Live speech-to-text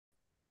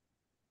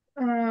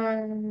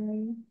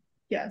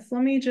Yes,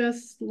 let me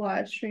just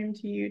live stream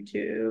to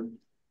YouTube.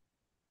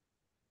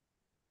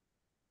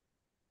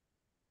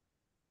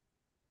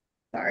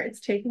 Sorry,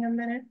 it's taking a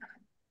minute.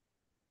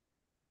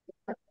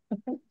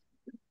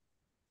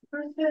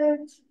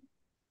 Perfect.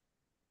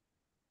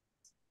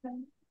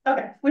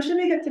 Okay, we should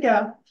be good to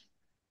go.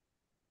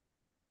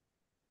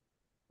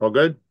 All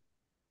good?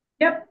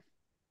 Yep.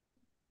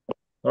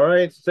 All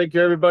right. Thank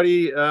you,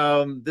 everybody.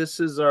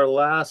 This is our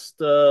last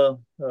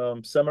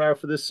seminar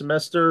for this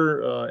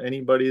semester.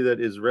 Anybody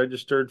that is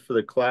registered for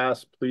the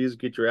class, please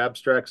get your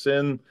abstracts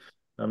in.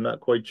 I'm not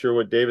quite sure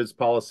what David's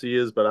policy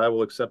is, but I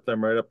will accept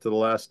them right up to the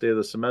last day of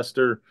the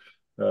semester.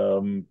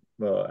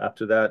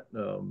 After that,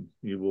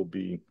 you will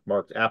be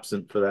marked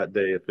absent for that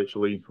day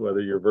officially,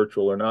 whether you're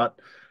virtual or not.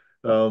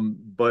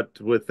 But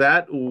with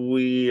that,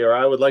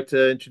 I would like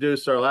to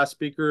introduce our last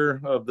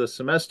speaker of the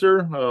semester.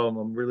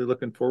 I'm really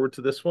looking forward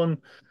to this one.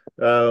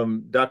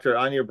 Dr.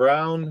 Anya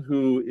Brown,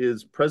 who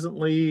is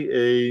presently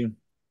a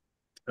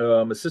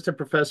assistant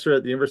professor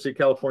at the University of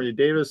California,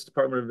 Davis,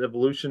 Department of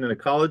Evolution and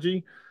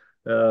Ecology.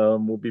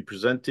 Will be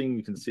presenting.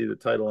 You can see the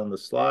title on the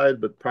slide.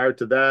 But prior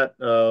to that,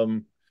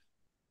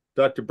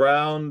 Dr.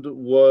 Brown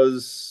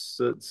was,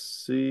 let's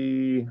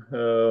see,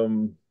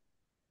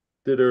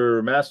 did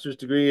her master's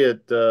degree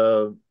at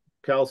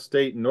Cal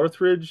State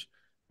Northridge,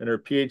 and her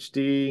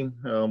PhD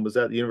was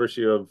at the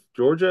University of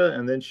Georgia.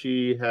 And then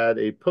she had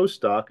a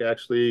postdoc,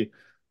 actually,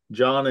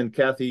 John and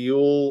Kathy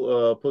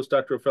Ewell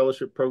postdoctoral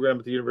fellowship program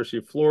at the University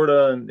of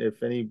Florida. And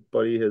if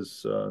anybody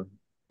has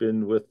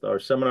been with our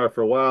seminar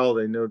for a while,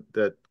 they know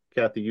that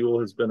Kathy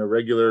Ewell has been a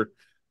regular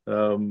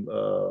um,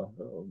 uh,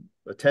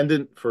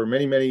 attendant for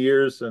many, many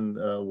years and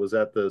was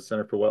at the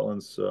Center for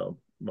Wetlands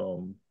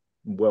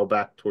well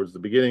back towards the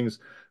beginnings.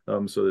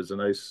 So there's a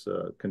nice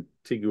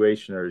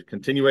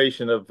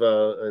continuation of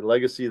a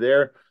legacy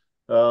there.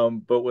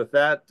 But with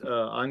that,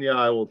 Anya,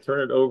 I will turn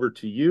it over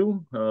to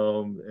you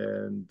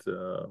and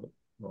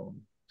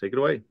take it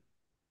away.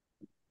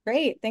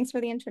 Great. Thanks for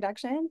the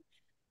introduction.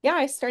 Yeah,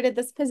 I started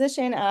this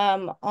position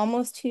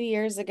almost 2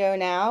 years ago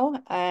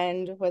now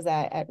and was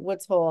at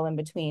Woods Hole in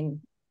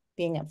between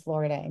being at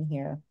Florida and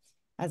here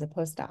as a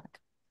postdoc.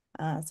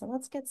 So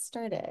let's get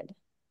started.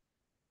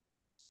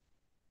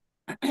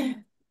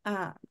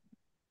 uh,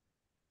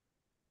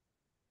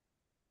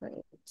 Great.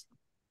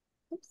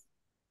 Oops.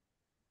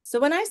 So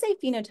when I say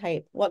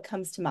phenotype, what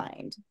comes to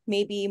mind?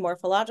 Maybe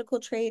morphological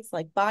traits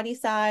like body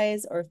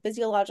size, or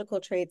physiological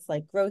traits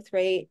like growth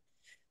rate,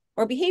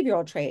 or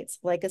behavioral traits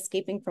like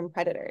escaping from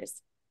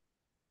predators.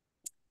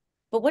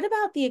 But what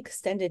about the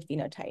extended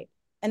phenotype?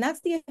 And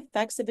that's the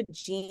effects of a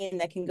gene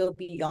that can go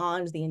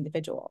beyond the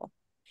individual.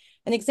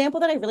 An example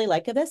that I really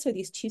like of this are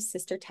these two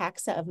sister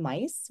taxa of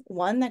mice,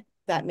 one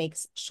that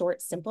makes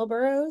short, simple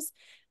burrows,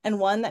 and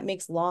one that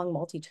makes long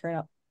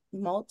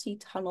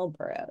multi-tunnel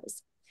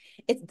burrows.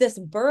 It's this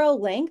burrow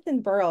length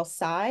and burrow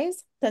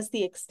size that's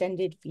the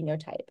extended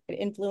phenotype. It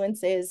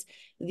influences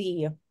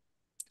the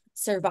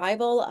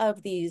survival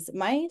of these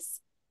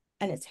mice,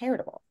 and it's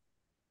heritable.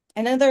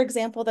 Another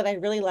example that I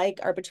really like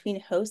are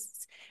between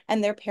hosts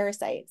and their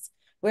parasites,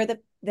 where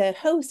the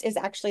host is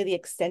actually the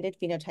extended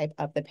phenotype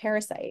of the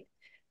parasite.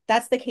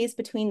 That's the case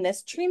between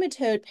this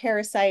trematode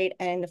parasite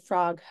and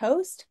frog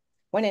host.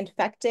 When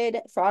infected,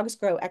 frogs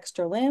grow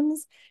extra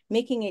limbs,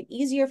 making it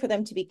easier for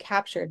them to be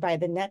captured by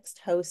the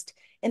next host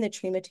in the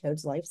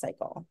trematode's life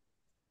cycle.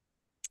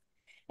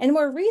 And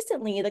more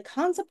recently, the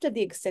concept of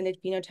the extended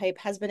phenotype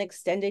has been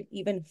extended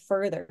even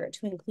further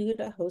to include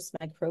a host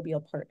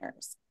microbial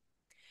partners.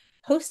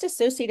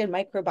 Host-associated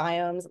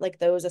microbiomes, like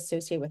those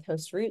associated with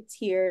host roots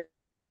here,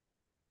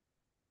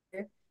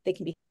 they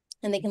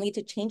can lead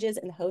to changes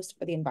in the host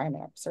or the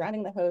environment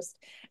surrounding the host,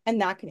 and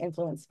that can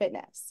influence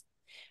fitness.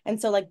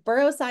 And so like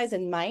burrow size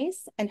in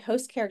mice and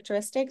host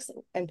characteristics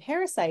and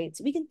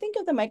parasites, we can think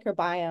of the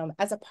microbiome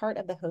as a part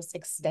of the host's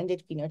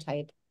extended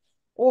phenotype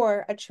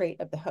or a trait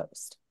of the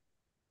host.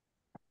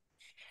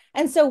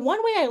 And so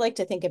one way I like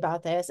to think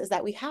about this is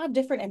that we have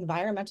different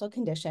environmental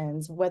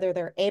conditions, whether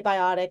they're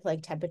abiotic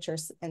like temperature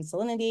and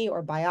salinity,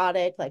 or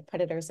biotic like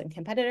predators and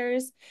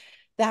competitors,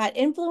 that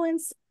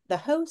influence the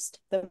host,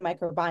 the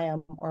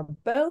microbiome, or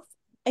both,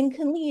 and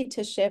can lead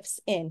to shifts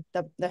in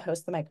the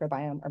host, the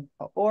microbiome,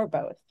 or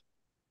both.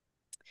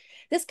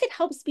 This could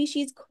help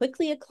species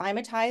quickly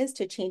acclimatize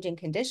to changing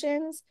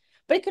conditions,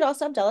 but it could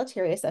also have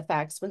deleterious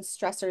effects when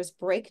stressors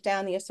break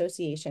down the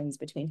associations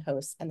between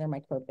hosts and their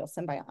microbial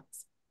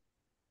symbionts.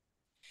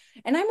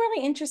 And I'm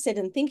really interested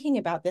in thinking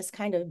about this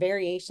kind of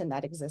variation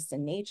that exists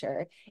in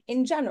nature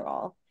in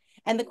general.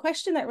 And the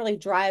question that really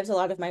drives a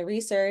lot of my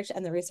research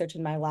and the research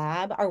in my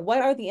lab are,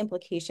 what are the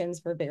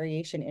implications for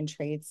variation in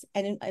traits,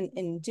 and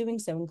in doing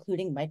so,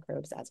 including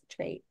microbes as a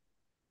trait?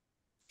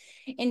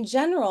 In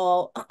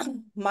general,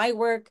 my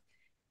work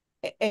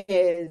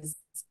is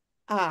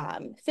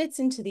fits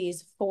into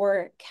these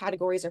four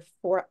categories or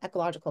four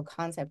ecological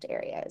concept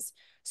areas: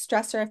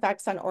 stressor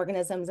effects on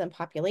organisms and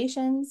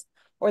populations,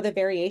 or the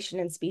variation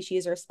in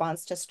species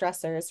response to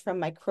stressors from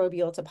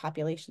microbial to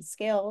population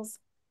scales;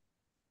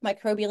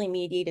 microbially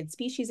mediated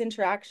species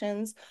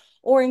interactions,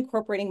 or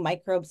incorporating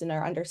microbes in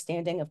our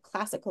understanding of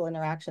classical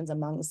interactions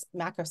amongst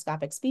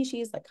macroscopic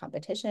species like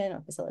competition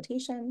or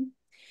facilitation.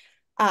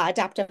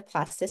 Adaptive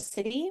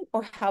plasticity,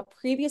 or how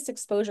previous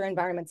exposure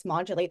environments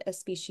modulate a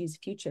species'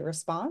 future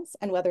response,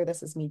 and whether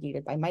this is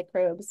mediated by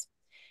microbes.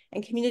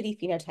 And community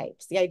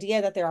phenotypes, the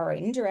idea that there are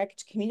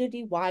indirect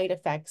community-wide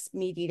effects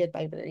mediated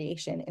by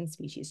variation in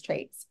species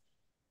traits.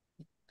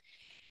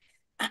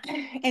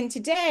 And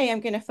today I'm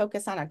going to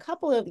focus on a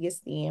couple of these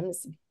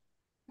themes: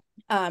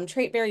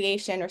 trait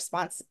variation,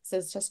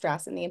 responses to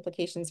stress, and the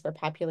implications for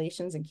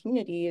populations and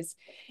communities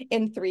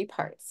in 3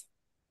 parts.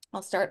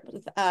 I'll start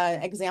with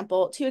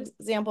two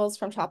examples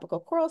from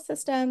tropical coral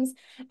systems,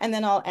 and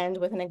then I'll end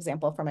with an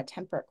example from a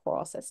temperate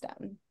coral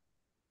system.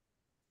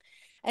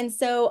 And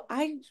so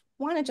I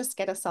want to just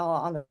get us all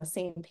on the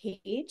same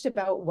page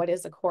about what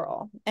is a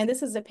coral. And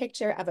this is a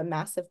picture of a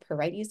massive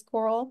Porites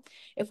coral.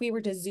 If we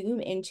were to zoom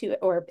into,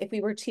 or if we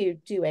were to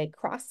do a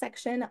cross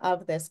section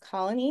of this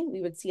colony,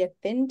 we would see a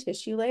thin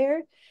tissue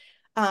layer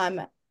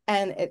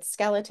and its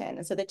skeleton.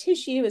 And so the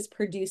tissue is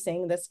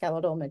producing the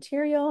skeletal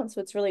material. And so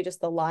it's really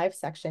just the live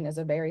section is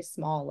a very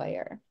small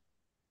layer.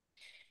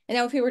 And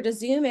now if we were to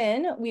zoom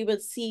in, we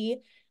would see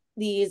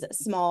these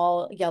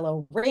small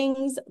yellow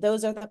rings.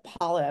 Those are the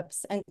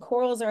polyps, and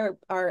corals are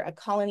a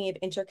colony of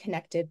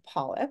interconnected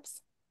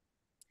polyps.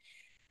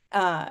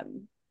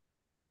 And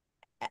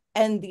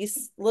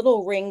these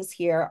little rings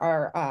here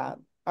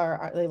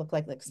they look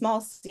like small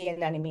sea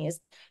anemones.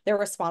 They're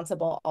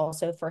responsible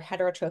also for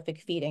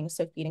heterotrophic feeding,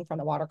 so feeding from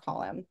the water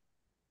column.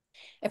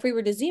 If we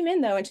were to zoom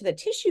in, though, into the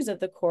tissues of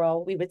the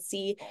coral, we would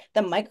see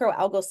the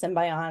microalgal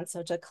symbionts,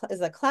 which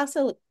is a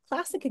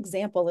classic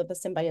example of the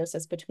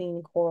symbiosis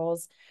between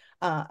corals,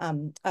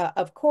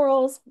 of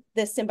corals.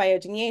 The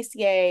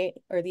Symbiodiniaceae,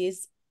 or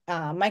these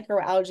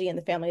microalgae in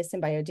the family of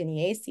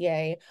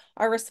Symbiodiniaceae,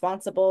 are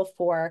responsible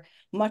for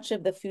much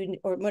of the food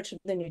or much of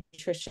the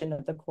nutrition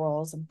of the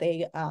corals.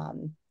 They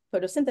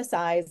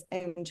photosynthesize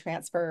and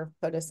transfer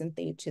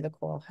photosynthate to the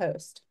coral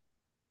host.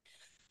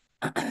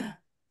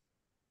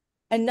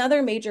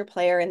 Another major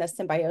player in the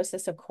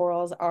symbiosis of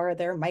corals are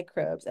their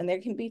microbes, and they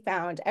can be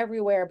found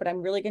everywhere, but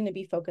I'm really going to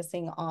be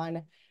focusing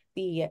on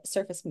the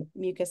surface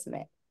mucus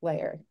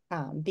layer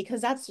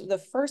because that's the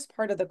first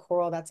part of the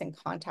coral that's in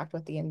contact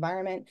with the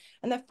environment,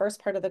 and the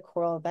first part of the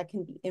coral that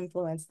can be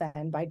influenced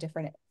then by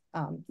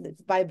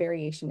by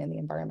variation in the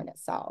environment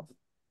itself.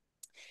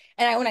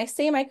 And when I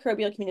say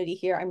microbial community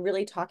here, I'm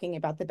really talking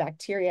about the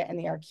bacteria and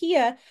the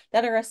archaea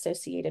that are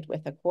associated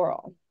with a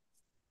coral.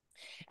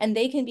 And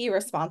they can be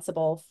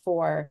responsible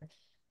for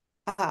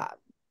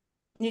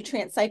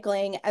nutrient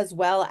cycling, as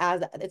well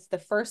as it's the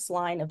first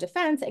line of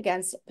defense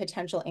against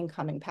potential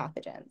incoming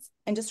pathogens.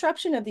 And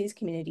disruption of these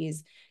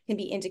communities can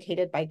be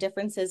indicated by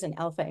differences in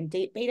alpha and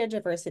beta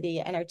diversity,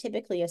 and are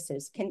typically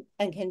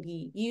can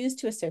be used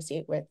to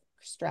associate with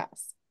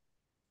stress.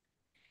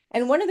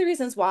 And one of the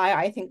reasons why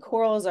I think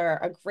corals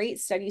are a great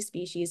study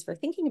species for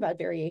thinking about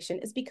variation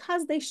is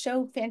because they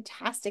show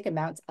fantastic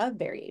amounts of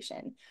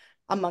variation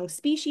among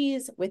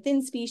species,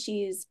 within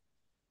species,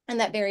 and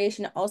that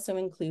variation also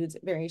includes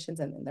variations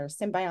in their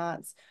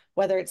symbionts,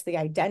 whether it's the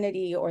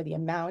identity or the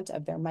amount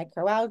of their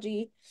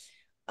microalgae,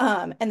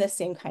 and the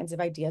same kinds of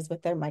ideas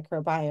with their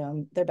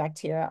microbiome, their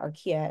bacteria,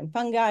 archaea, and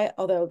fungi,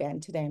 although again,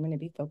 today I'm going to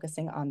be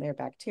focusing on their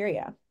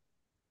bacteria.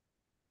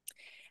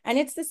 And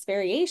it's this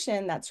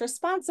variation that's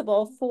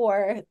responsible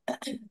for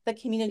the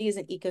communities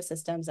and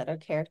ecosystems that are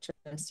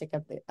characteristic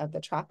of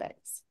the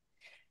tropics.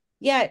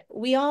 Yet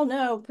we all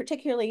know,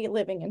 particularly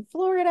living in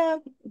Florida,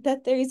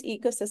 that these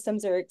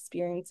ecosystems are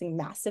experiencing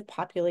massive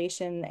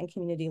population and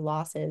community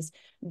losses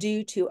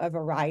due to a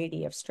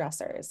variety of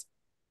stressors.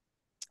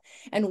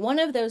 And one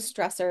of those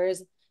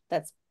stressors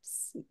that's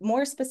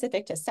more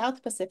specific to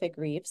South Pacific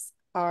reefs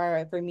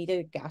are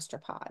vermetid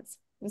gastropods.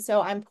 And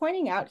so I'm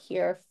pointing out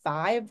here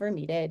 5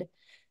 vermetid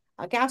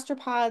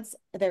gastropods.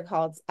 They're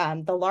called,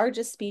 the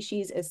largest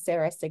species is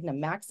Serrasignum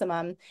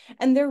maximum,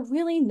 and they're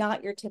really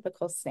not your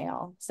typical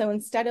snail. So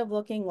instead of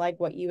looking like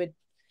what you would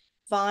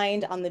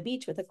find on the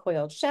beach with a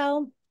coiled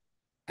shell,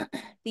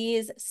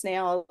 these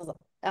snails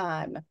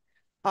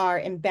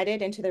are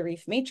embedded into the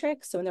reef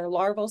matrix. So in their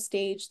larval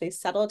stage, they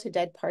settle to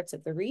dead parts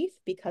of the reef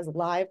because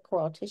live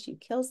coral tissue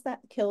kills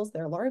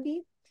their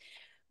larvae.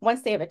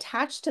 Once they have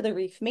attached to the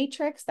reef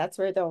matrix, that's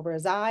where they'll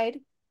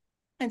reside.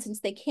 And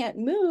since they can't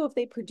move,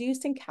 they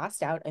produce and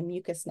cast out a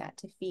mucus net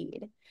to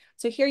feed.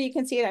 So here you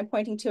can see it, I'm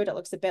pointing to it. It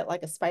looks a bit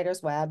like a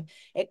spider's web.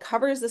 It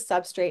covers the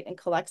substrate and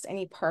collects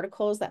any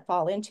particles that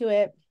fall into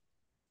it.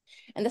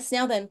 And the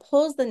snail then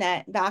pulls the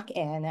net back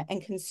in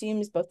and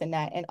consumes both the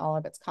net and all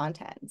of its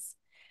contents.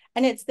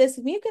 And it's this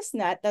mucus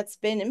net that's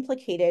been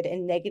implicated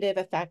in negative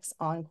effects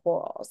on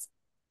corals.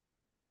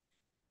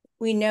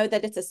 We know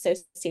that it's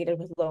associated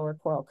with lower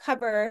coral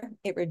cover.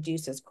 It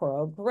reduces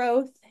coral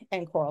growth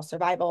and coral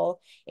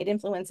survival. It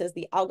influences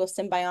the algal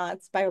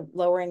symbionts by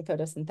lowering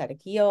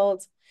photosynthetic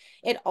yields.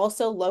 It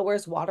also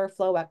lowers water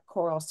flow at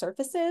coral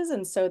surfaces.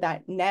 And so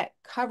that net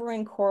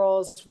covering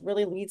corals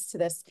really leads to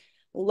this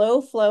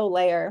low flow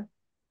layer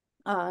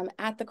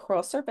at the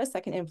coral surface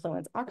that can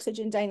influence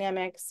oxygen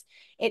dynamics.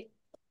 It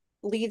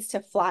leads to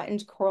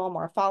flattened coral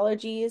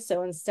morphologies.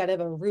 So instead of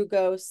a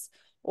rugose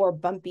or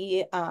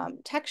bumpy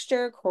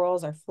texture,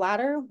 corals are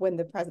flatter when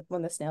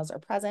the snails are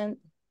present.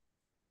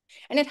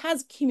 And it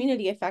has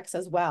community effects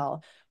as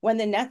well. When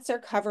the nets are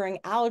covering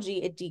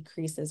algae, it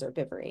decreases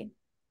herbivory.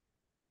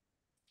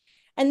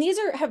 And these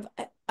have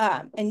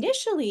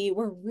initially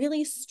were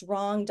really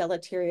strong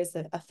deleterious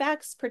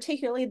effects,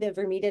 particularly the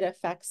vermeted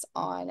effects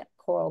on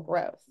coral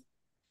growth.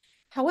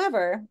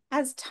 However,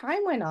 as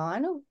time went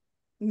on,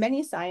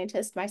 many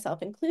scientists,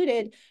 myself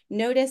included,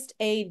 noticed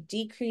a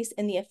decrease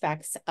in the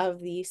effects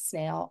of the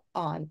snail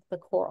on the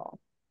coral.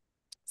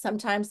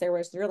 Sometimes there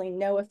was really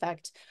no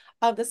effect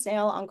of the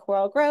snail on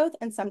coral growth,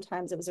 and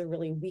sometimes it was a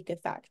really weak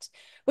effect,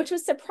 which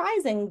was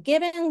surprising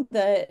given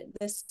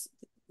this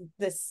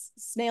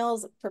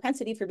snail's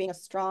propensity for being a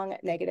strong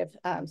negative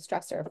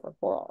stressor for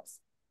corals.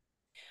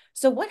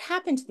 So what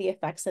happened to the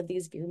effects of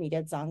these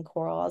vermetids on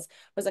corals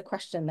was a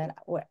question that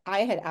I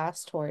had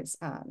asked towards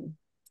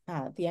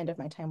the end of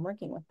my time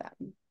working with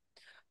them.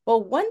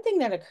 Well, one thing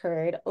that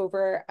occurred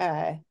over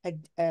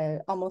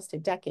almost a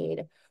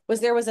decade was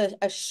there was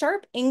a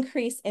sharp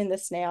increase in the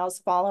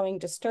snails following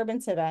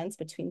disturbance events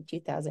between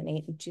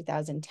 2008 and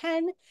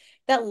 2010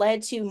 that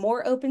led to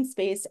more open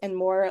space and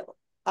more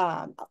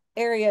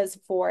areas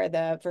for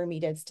the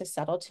vermetids to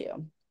settle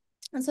to.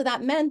 And so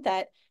that meant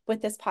that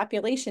with this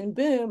population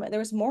boom, there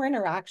was more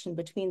interaction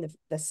between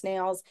the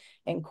snails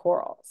and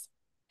corals.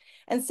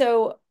 And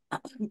so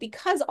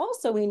because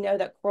also we know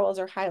that corals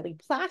are highly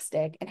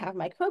plastic and have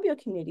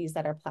microbial communities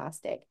that are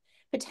plastic,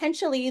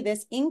 potentially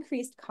this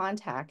increased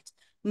contact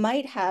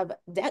might have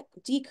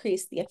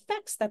decreased the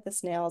effects that the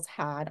snails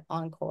had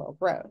on coral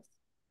growth.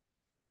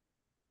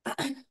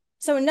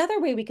 So another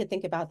way we could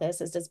think about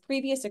this is, does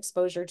previous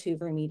exposure to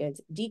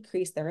vermetids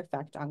decrease their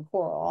effect on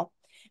coral?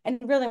 And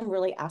really, I'm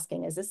really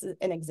asking, is this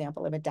an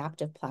example of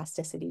adaptive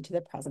plasticity to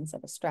the presence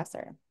of a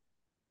stressor?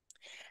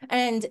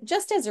 And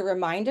just as a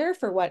reminder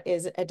for what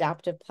is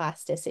adaptive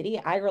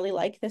plasticity, I really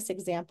like this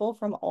example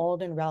from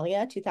Old and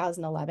Relia,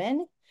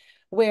 2011,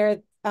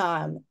 where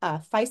Physa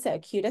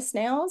acuta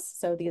snails,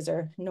 so these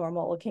are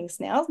normal looking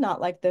snails, not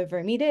like the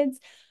vermetids,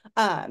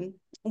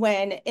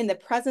 when in the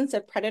presence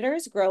of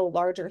predators grow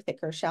larger,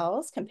 thicker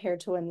shells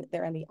compared to when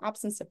they're in the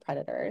absence of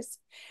predators.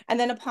 And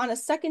then upon a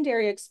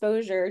secondary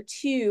exposure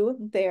to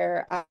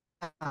their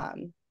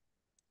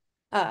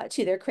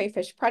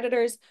crayfish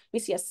predators, we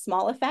see a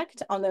small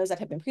effect on those that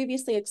have been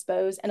previously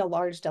exposed and a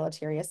large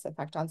deleterious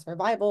effect on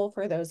survival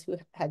for those who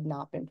had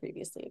not been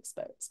previously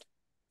exposed.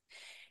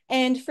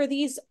 And for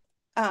these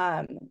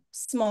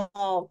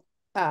small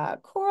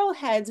coral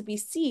heads, we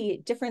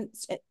see different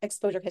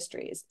exposure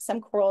histories.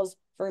 Some corals,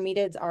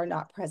 vermetids are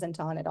not present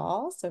on at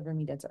all, so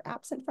vermetids are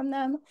absent from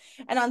them.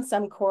 And on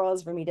some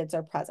corals, vermetids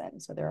are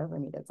present, so there are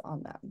vermetids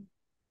on them.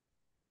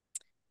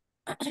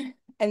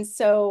 And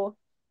so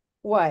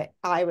what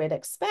I would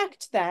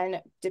expect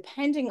then,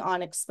 depending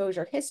on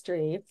exposure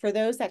history, for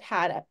those that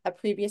had a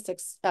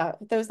previous,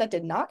 those that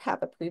did not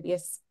have a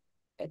previous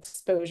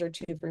exposure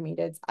to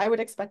vermetids, I would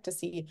expect to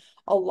see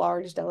a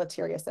large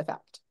deleterious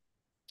effect.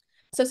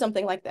 So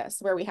something like this,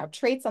 where we have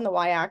traits on the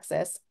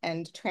y-axis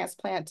and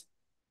transplant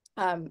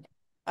to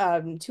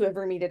a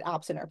vermetid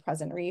absent or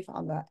present reef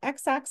on the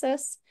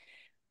x-axis.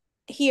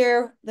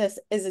 Here, this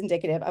is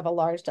indicative of a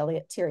large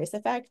deleterious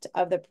effect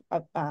of the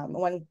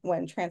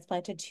when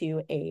transplanted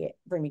to a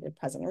vermetid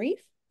present reef.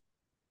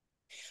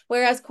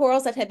 Whereas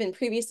corals that had been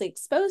previously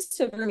exposed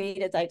to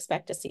vermetids, I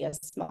expect to see a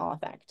small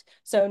effect.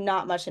 So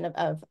not much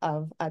of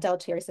a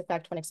deleterious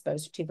effect when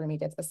exposed to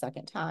vermetids a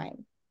second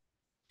time.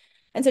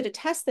 And so to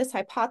test this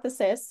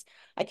hypothesis,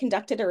 I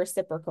conducted a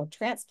reciprocal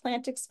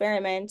transplant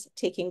experiment,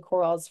 taking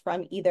corals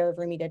from either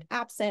vermetid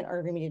absent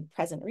or vermetid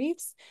present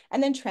reefs,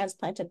 and then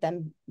transplanted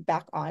them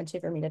back onto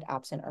vermetid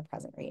absent or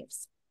present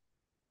reefs.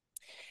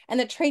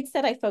 And the traits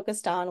that I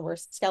focused on were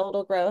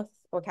skeletal growth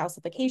or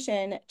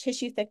calcification,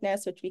 tissue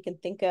thickness, which we can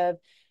think of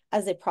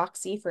as a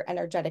proxy for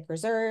energetic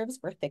reserves,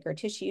 where thicker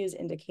tissues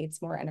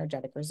indicates more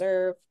energetic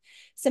reserve,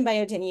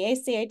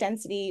 symbiogeneaceae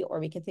density,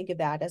 or we can think of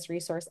that as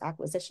resource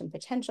acquisition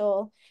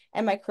potential,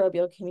 and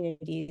microbial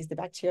communities, the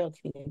bacterial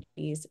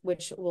communities,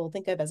 which we'll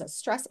think of as a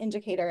stress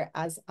indicator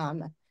as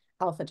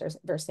alpha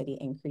diversity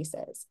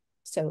increases.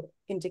 So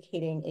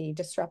indicating a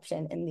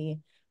disruption in the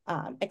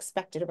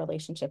expected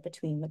relationship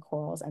between the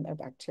corals and their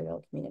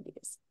bacterial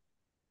communities.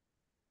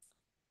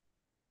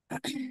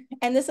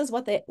 And this is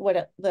what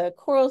the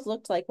corals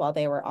looked like while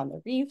they were on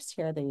the reefs.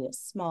 Here are the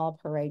small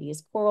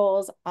Porites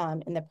corals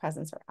in the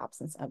presence or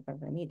absence of the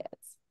vermetids.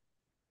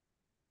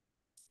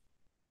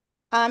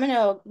 I'm going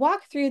to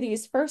walk through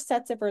these first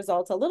sets of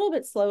results a little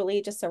bit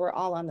slowly, just so we're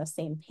all on the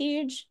same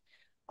page.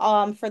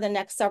 For the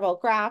next several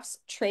graphs,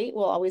 trait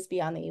will always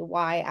be on the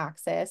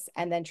y-axis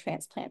and then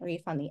transplant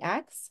reef on the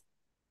x.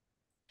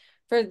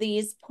 For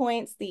these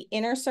points, the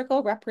inner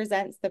circle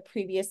represents the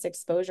previous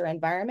exposure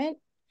environment,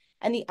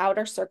 and the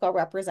outer circle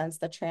represents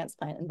the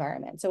transplant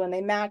environment. So when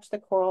they match, the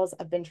corals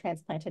have been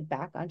transplanted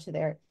back onto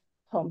their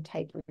home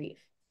type reef.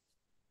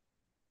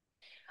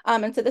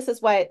 And so this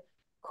is what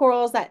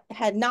corals that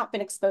had not been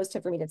exposed to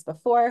vermetids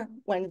before,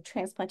 when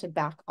transplanted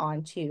back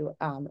onto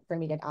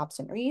vermetid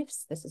absent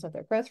reefs, this is what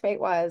their growth rate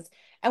was.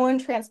 And when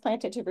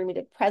transplanted to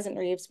vermetid present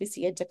reefs, we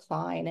see a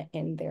decline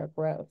in their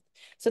growth.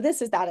 So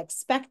this is that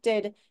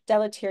expected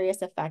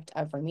deleterious effect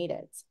of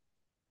vermetids.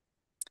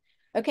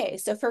 Okay,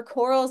 so for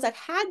corals that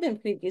had been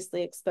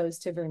previously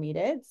exposed to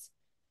vermetids,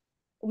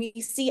 we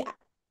see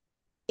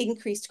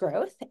increased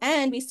growth,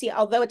 and we see,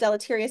 although a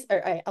deleterious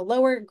or a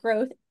lowered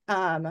growth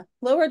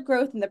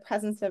in the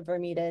presence of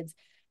vermetids,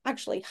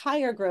 actually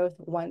higher growth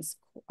once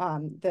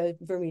the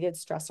vermetid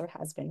stressor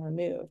has been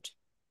removed.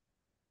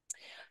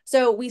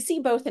 So we see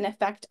both an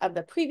effect of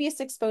the previous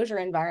exposure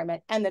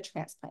environment and the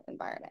transplant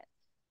environment.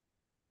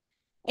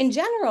 In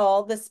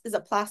general, this is a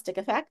plastic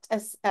effect,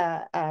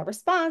 a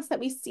response that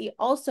we see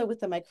also with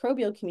the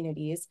microbial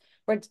communities,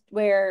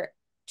 where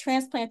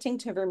transplanting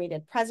to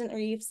vermetid present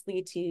reefs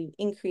lead to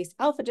increased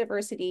alpha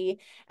diversity,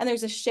 and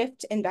there's a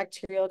shift in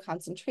bacterial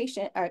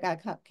concentration or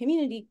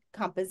community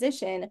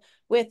composition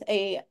with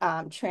a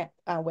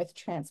with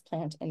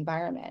transplant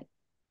environment.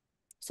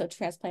 So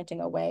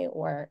transplanting away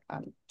or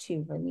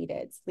to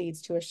vermetids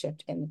leads to a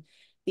shift in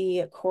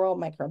the coral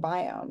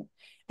microbiome.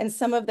 And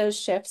some of those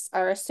shifts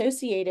are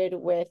associated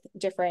with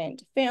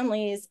different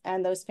families,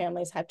 and those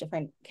families have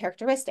different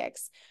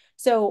characteristics.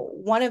 So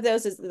one of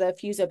those is the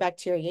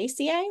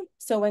Fusobacteriaceae.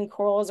 So when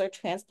corals are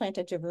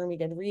transplanted to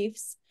vermetid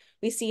reefs,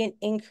 we see an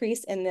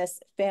increase in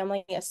this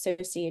family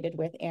associated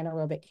with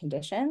anaerobic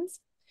conditions.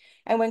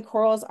 And when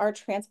corals are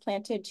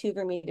transplanted to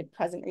vermetid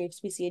present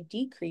reefs, we see a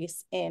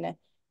decrease in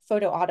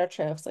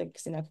photoautotrophs like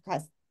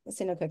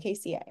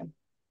Cynococcaceae.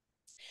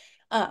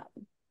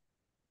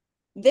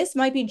 This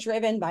might be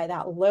driven by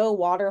that low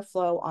water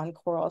flow on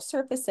coral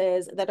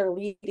surfaces that are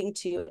leading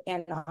to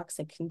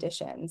anoxic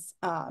conditions,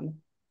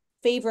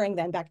 favoring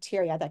then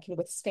bacteria that can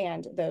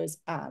withstand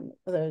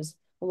those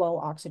low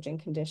oxygen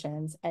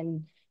conditions,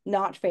 and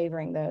not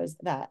favoring those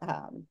that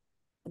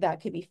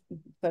that could be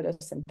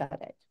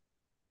photosynthetic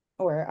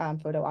or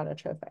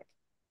photoautotrophic.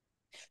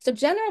 So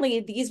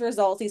generally, these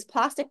results, these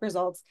plastic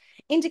results,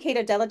 indicate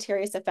a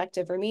deleterious effect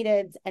of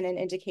vermetids and an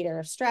indicator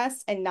of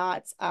stress, and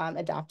not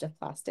adaptive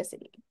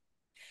plasticity.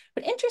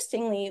 But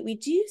interestingly, we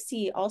do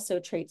see also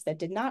traits that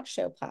did not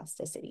show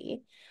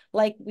plasticity,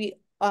 like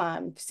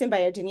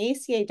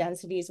Symbiontaceae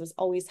densities was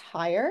always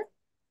higher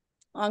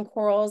on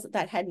corals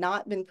that had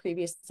not been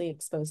previously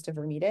exposed to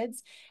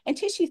vermetids, and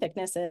tissue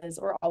thicknesses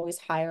were always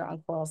higher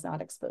on corals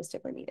not exposed to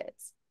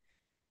vermetids.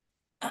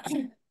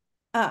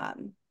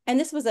 And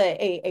this was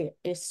a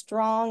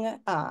strong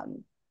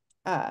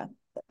a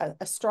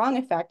strong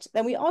effect.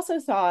 Then we also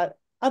saw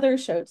other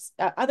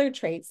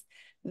traits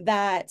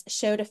that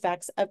showed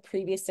effects of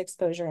previous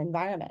exposure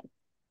environment.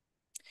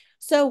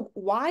 So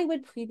why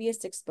would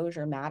previous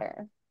exposure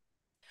matter?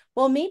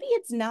 Well, maybe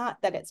it's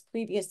not that it's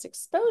previous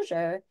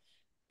exposure,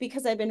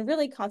 because I've been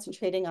really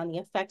concentrating on the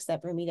effects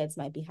that vermetids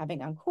might be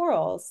having on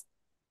corals,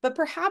 but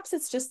perhaps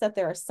it's just that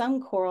there are some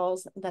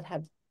corals that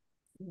have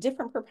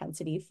different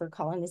propensity for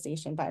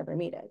colonization by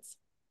vermetids.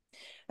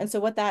 And so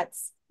what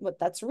that's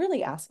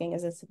really asking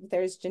is if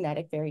there's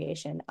genetic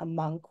variation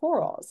among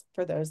corals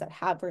for those that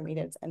have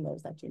vermetids and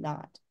those that do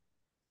not.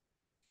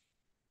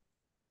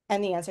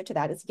 And the answer to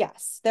that is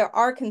yes. There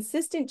are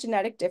consistent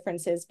genetic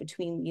differences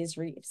between these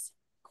reefs.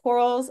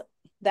 Corals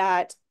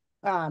that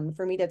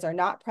vermetids are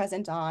not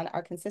present on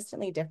are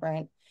consistently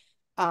different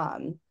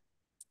than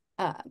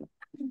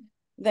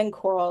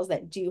corals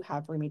that do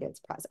have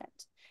vermetids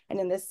present. And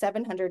in this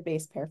 700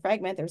 base pair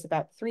fragment, there's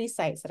about 3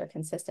 sites that are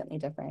consistently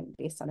different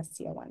based on a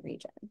CO1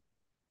 region.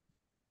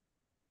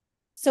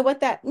 So what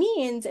that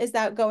means is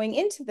that going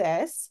into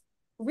this,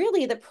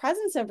 really the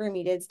presence of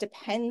vermetids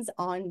depends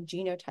on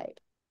genotype.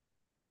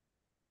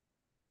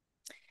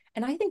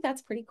 And I think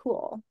that's pretty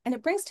cool. And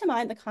it brings to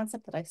mind the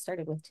concept that I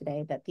started with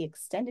today, that the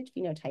extended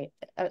phenotype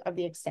of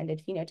the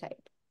extended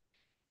phenotype.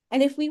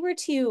 And if we were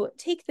to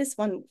take this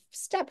one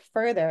step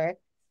further,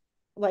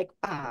 like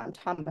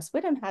Thomas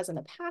Whittam has in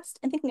the past,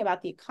 and thinking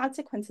about the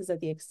consequences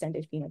of the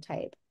extended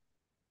phenotype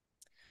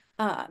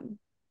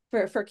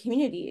for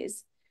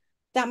communities,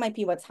 that might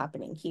be what's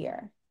happening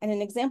here. And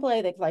an example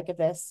I like of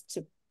this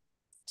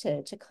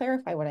to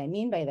clarify what I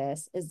mean by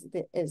this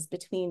is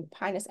between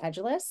Pinus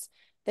edulis,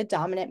 the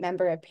dominant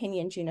member of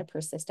pinyon juniper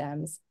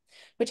systems,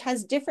 which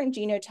has different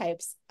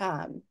genotypes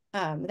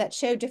that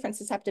show different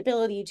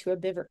susceptibility to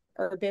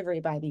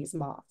herbivory by these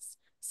moths.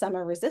 Some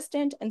are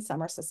resistant and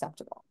some are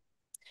susceptible.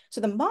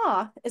 So the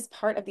moth is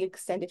part of the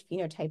extended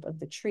phenotype of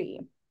the tree,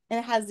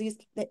 and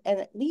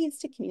it leads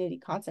to community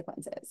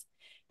consequences,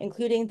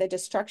 including the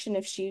destruction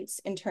of shoots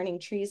and turning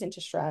trees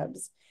into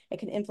shrubs. It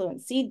can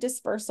influence seed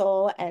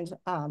dispersal and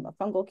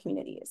fungal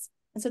communities.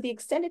 And so the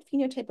extended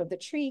phenotype of the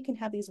tree can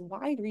have these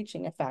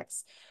wide-reaching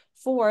effects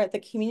for the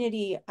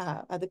community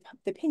of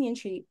the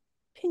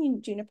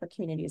pinyon juniper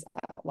communities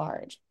at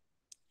large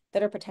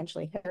that are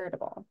potentially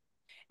heritable.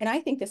 And I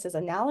think this is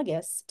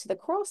analogous to the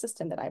coral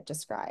system that I've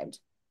described,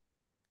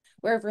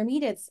 where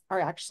vermetids are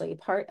actually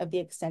part of the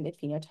extended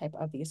phenotype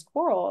of these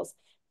corals,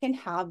 can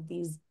have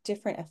these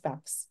different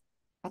effects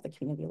at the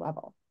community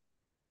level.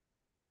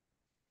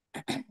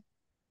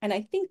 And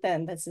I think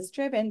then this is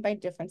driven by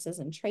differences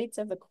in traits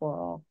of the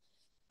coral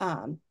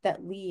that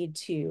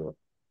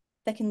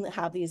can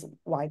have these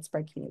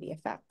widespread community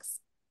effects.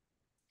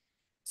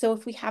 So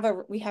if we have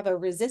a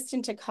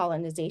resistant to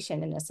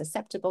colonization and a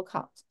susceptible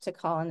to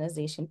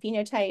colonization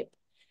phenotype,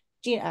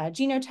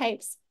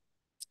 genotypes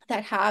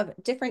that have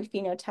different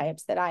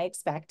phenotypes that I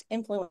expect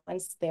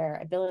influence their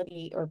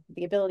ability or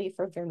the ability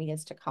for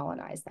verminiids to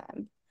colonize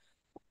them.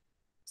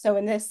 So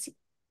in this,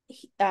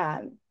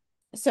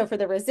 so for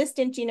the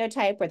resistant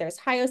genotype where there's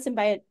higher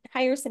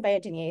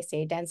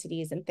symbiogenetic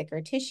densities and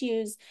thicker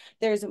tissues,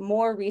 there's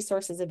more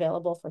resources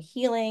available for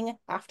healing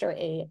after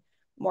a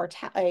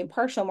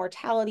partial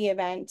mortality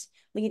event,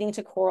 leading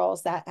to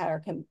corals that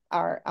are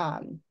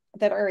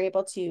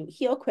able to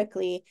heal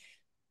quickly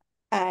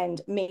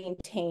and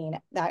maintain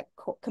that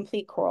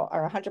complete coral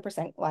or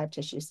 100% live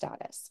tissue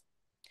status.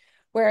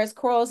 Whereas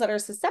corals that are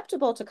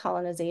susceptible to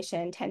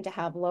colonization tend to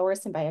have lower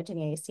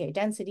symbiogenetic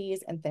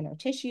densities and thinner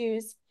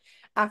tissues.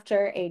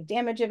 After a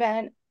damage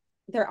event,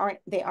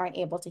 they aren't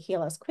able to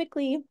heal as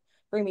quickly.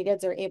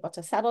 Verminiids are able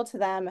to settle to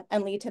them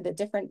and lead to the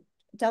different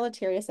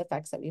deleterious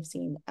effects that we've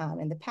seen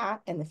in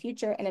the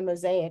future, and a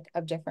mosaic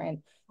of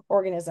different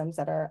organisms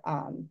that are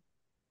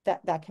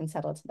that can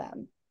settle to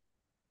them.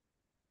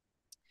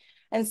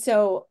 And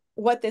so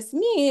what this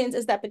means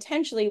is that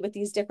potentially with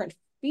these different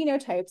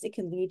phenotypes, it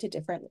can lead to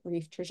different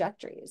reef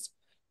trajectories.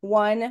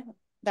 One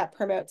that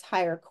promotes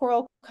higher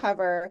coral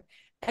cover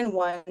and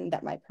one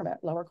that might promote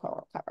lower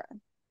coral cover.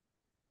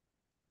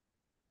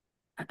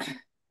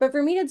 But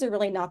verminiids are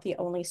really not the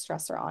only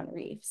stressor on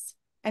reefs.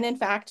 And in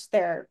fact,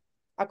 they're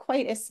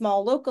quite a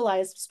small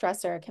localized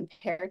stressor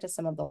compared to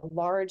some of the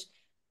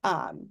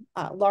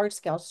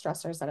large-scale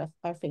stressors that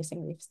are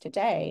facing reefs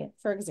today,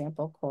 for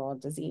example, coral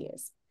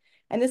disease.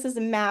 And this is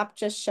a map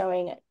just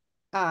showing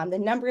the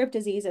number of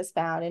diseases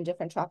found in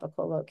different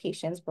tropical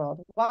locations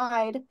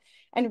worldwide.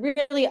 And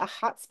really a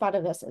hotspot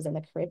of this is in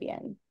the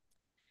Caribbean.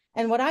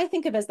 And what I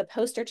think of as the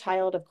poster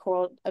child of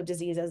coral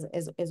diseases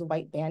is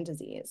white band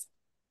disease.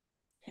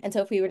 And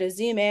so if we were to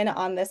zoom in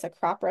on this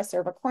Acropora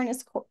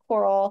cervicornis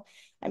coral,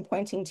 I'm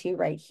pointing to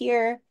right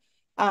here,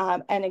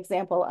 an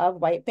example of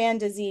white band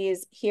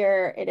disease.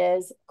 Here it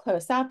is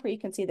close up where you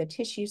can see the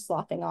tissue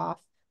sloughing off,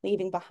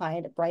 leaving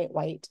behind a bright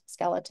white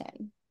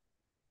skeleton.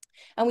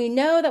 And we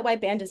know that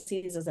white band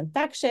disease is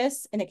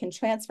infectious and it can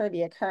transfer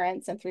via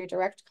currents and through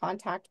direct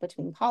contact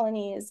between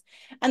colonies.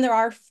 And there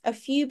are a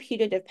few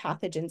putative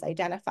pathogens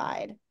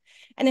identified.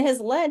 And it has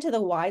led to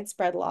the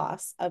widespread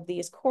loss of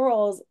these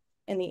corals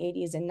in the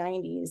 80s and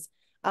 90s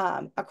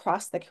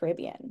across the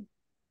Caribbean,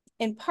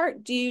 in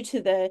part due to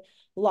the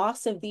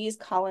loss of these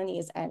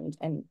colonies and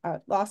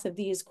loss of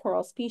these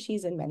coral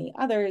species and many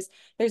others.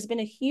 There's been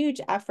a huge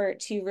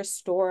effort to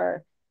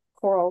restore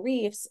coral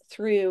reefs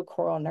through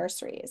coral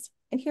nurseries.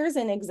 And here's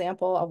an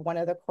example of one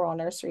of the coral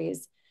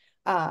nurseries,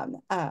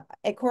 a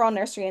coral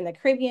nursery in the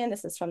Caribbean.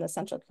 This is from the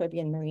Central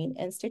Caribbean Marine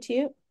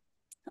Institute,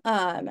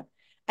 and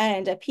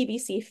a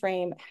PVC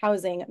frame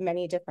housing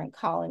many different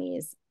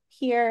colonies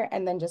here,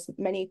 and then just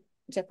many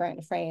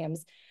different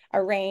frames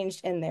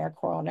arranged in their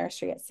coral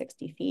nursery at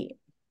 60 feet.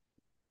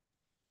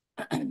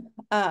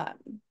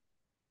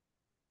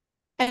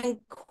 And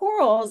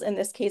corals, in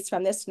this case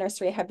from this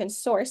nursery, have been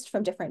sourced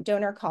from different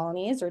donor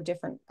colonies or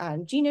different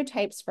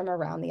genotypes from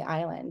around the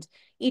island,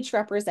 each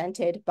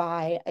represented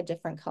by a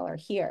different color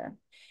here.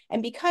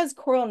 And because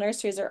coral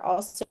nurseries are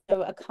also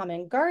a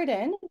common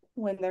garden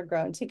when they're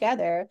grown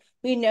together,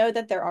 we know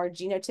that there are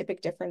genotypic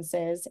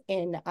differences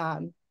in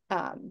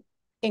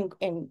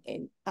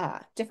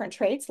different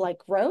traits like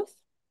growth,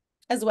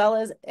 as well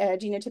as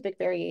genotypic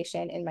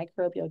variation in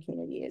microbial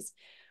communities,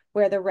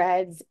 where the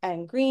reds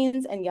and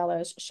greens and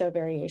yellows show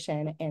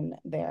variation in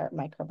their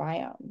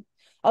microbiome.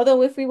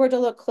 Although if we were to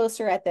look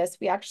closer at this,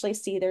 we actually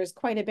see there's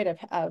quite a bit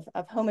of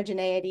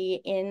homogeneity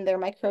in their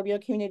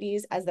microbial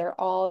communities, as they're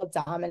all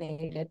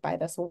dominated by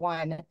this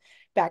one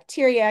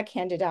bacteria,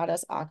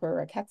 Candidatus aqua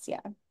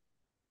rickettsia.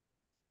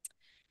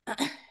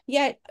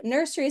 Yet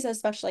nurseries,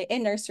 especially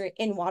in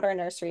water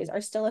nurseries,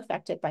 are still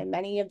affected by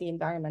many of the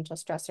environmental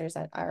stressors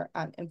that are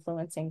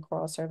influencing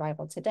coral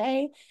survival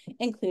today,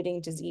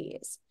 including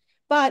disease.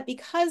 But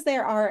because they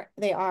are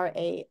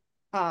a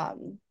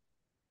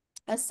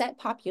set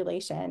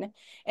population,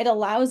 it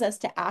allows us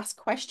to ask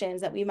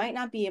questions that we might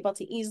not be able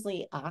to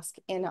easily ask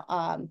in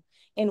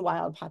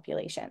wild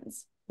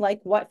populations, like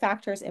what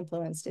factors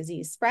influence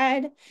disease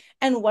spread,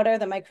 and what are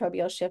the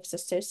microbial shifts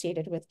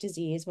associated with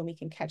disease when we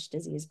can catch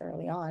disease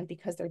early on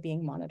because they're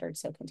being monitored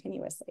so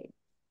continuously.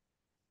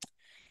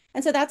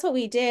 And so that's what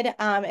we did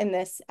in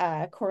this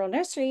coral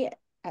nursery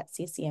at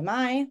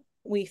CCMI.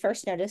 We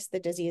first noticed the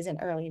disease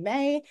in early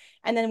May,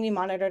 and then we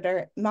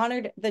monitored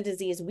the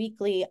disease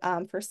weekly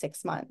for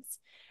 6 months.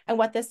 And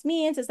what this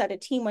means is that a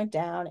team went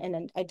down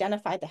and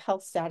identified the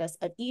health status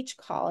of each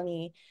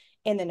colony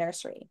in the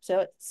nursery.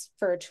 So it's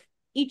for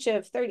each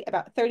of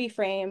about 30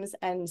 frames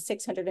and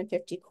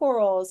 650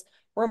 corals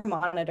were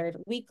monitored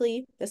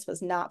weekly. This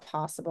was not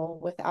possible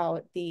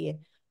without the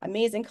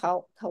amazing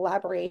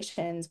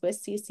collaborations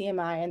with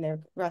CCMI and their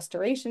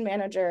restoration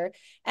manager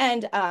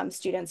and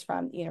students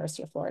from the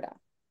University of Florida.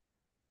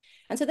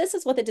 And so this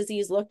is what the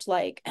disease looked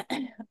like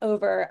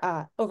over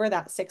that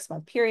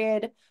 6-month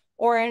period.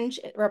 Orange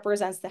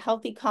represents the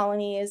healthy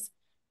colonies,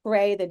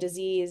 gray the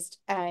diseased,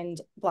 and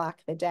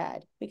black the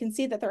dead. We can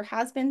see that there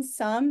has been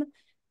some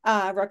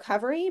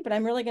recovery, but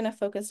I'm really going to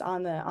focus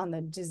on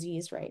the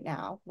disease right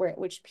now,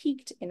 which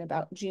peaked in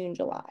about June,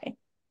 July.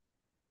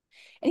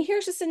 And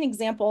here's just an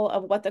example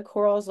of what the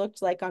corals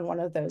looked like on one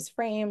of those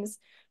frames.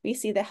 We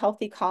see the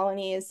healthy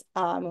colonies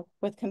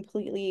with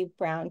completely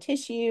brown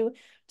tissue,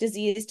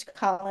 diseased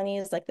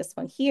colonies like this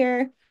one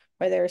here,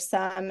 where there's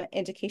some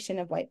indication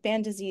of white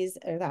band disease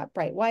or that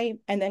bright white,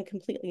 and then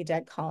completely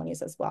dead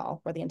colonies as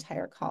well, where the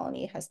entire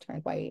colony has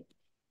turned white.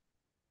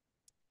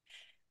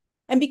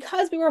 And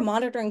because we were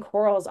monitoring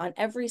corals on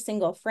every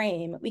single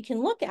frame, we can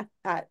look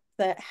at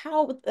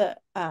how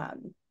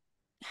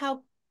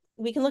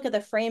we can look at the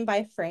frame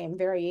by frame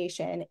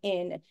variation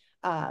in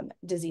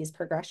disease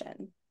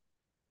progression,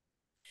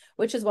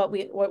 which is what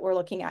we're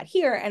looking at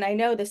here. And I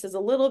know this is a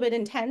little bit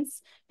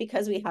intense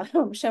because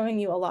I'm showing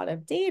you a lot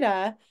of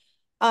data,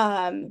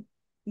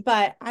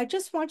 but I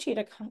just want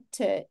you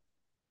to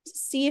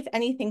see if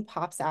anything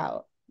pops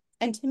out.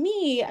 And to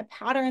me, a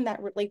pattern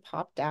that really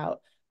popped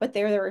out, but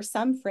there were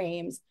some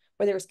frames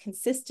where there was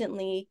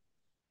consistently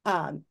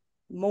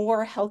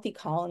more healthy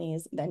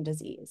colonies than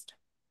diseased.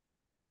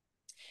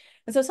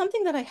 And so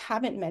something that I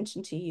haven't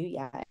mentioned to you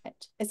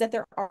yet is that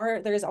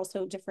there's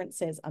also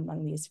differences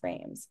among these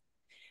frames.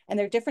 And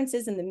there are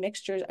differences in the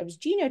mixtures of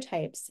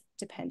genotypes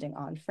depending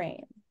on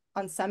frame.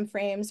 On some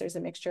frames, there's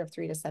a mixture of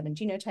 3 to 7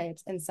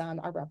 genotypes, and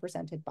some are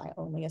represented by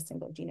only a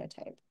single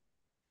genotype.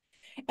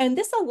 And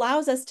this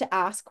allows us to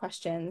ask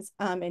questions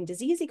in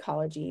disease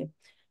ecology,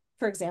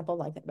 for example,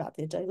 like about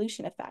the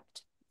dilution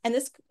effect. And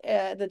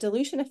the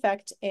dilution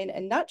effect in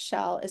a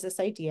nutshell is this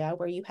idea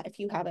where if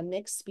you have a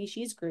mixed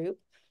species group,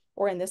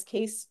 or in this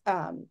case,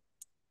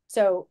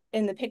 so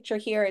in the picture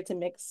here, it's a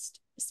mixed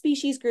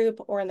species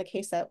group, or in the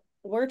case that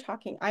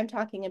I'm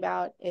talking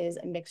about is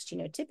a mixed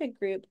genotypic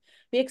group,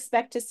 we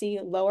expect to see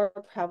lower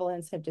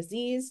prevalence of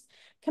disease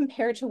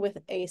compared to with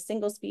a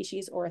single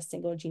species or a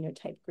single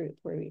genotype group,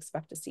 where we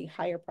expect to see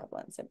higher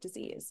prevalence of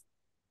disease.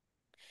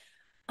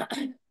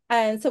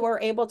 And so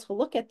we're able to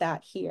look at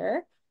that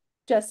here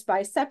just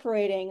by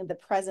separating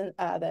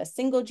the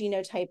single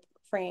genotype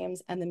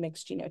frames and the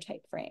mixed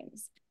genotype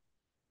frames.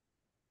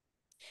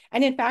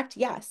 And in fact,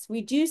 yes,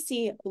 we do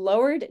see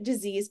lowered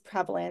disease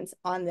prevalence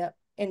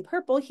in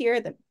purple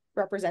here,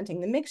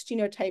 representing the mixed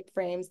genotype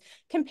frames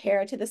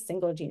compared to the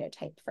single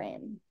genotype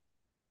frame.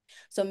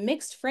 So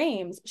mixed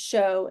frames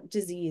show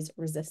disease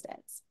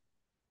resistance.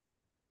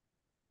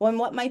 Well,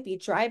 what might be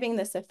driving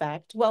this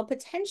effect? Well,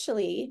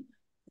 potentially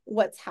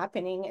what's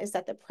happening is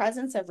that the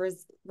presence of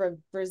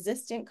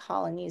resistant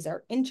colonies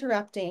are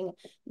interrupting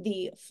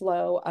the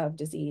flow of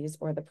disease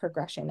or the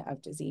progression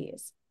of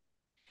disease.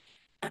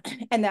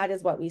 And that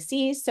is what we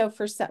see. So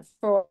for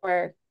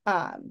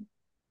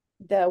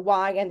the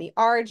Y and the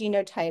R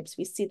genotypes,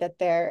 we see that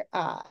they're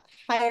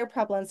higher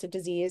prevalence of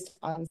disease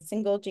on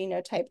single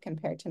genotype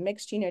compared to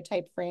mixed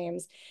genotype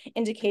frames,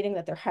 indicating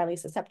that they're highly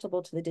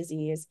susceptible to the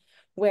disease.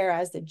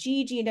 Whereas the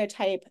G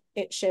genotype,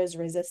 it shows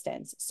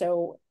resistance.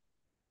 So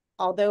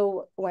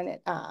although when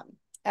it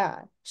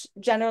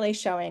generally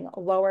showing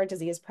lower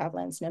disease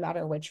prevalence, no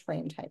matter which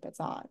frame type it's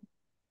on.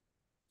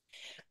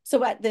 So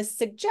what this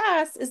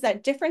suggests is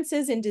that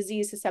differences in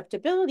disease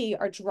susceptibility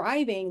are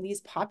driving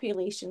these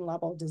population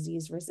level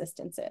disease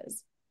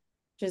resistance.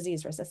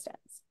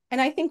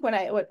 And I think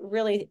what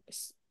really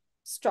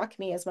struck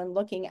me is when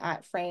looking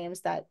at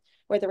frames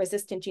where the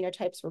resistant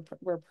genotypes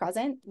were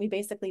present, we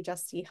basically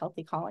just see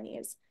healthy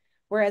colonies.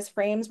 Whereas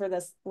frames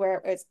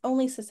where it's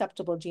only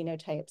susceptible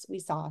genotypes, we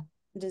saw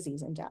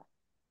disease and death.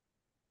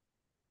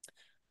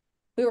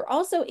 We were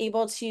also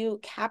able to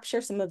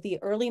capture some of the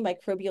early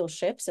microbial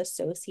shifts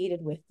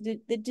associated with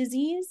the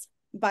disease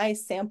by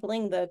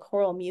sampling the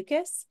coral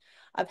mucus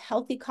of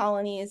healthy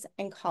colonies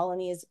and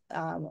colonies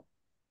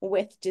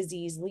with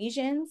disease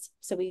lesions.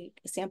 So we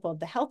sampled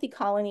the healthy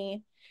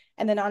colony,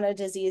 and then on a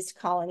diseased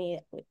colony,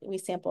 we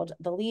sampled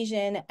the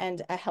lesion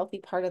and a healthy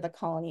part of the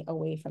colony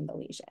away from the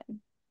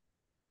lesion.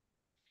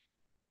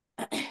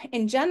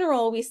 In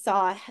general, we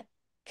saw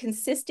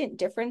consistent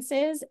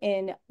differences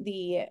in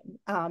the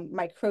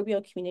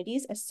microbial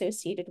communities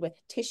associated with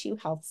tissue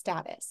health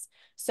status.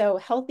 So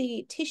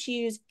healthy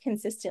tissues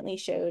consistently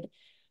showed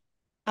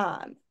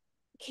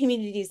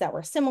communities that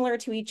were similar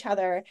to each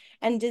other,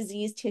 and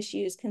diseased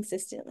tissues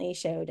consistently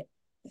showed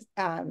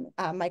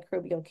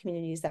microbial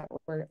communities that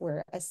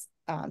were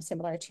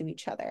similar to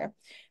each other.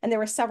 And there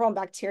were several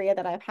bacteria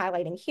that I'm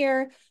highlighting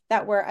here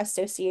that were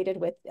associated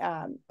with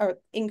that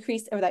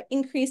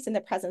increased in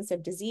the presence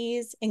of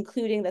disease,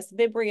 including this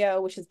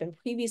Vibrio, which has been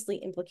previously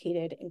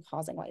implicated in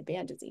causing white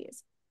band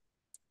disease.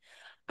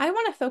 I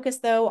want to focus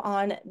though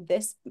on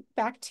this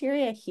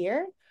bacteria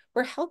here,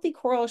 where healthy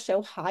corals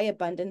show high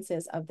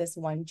abundances of this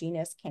one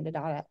genus,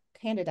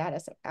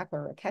 Candidatus aqua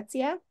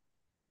rickettsia.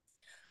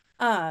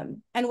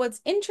 And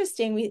what's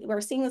interesting,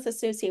 we're seeing this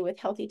associated with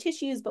healthy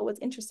tissues, but what's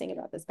interesting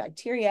about this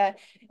bacteria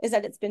is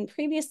that it's been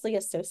previously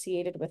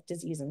associated with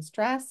disease and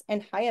stress,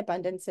 and high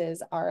abundances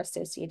are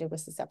associated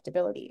with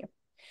susceptibility.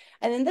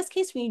 And in this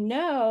case, we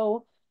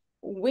know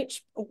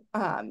which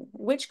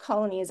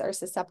colonies are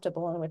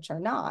susceptible and which are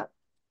not.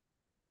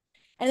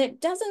 And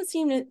it doesn't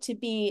seem to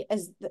be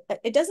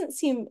it doesn't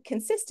seem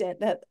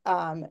consistent that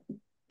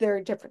there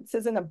are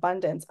differences in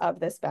abundance of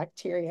this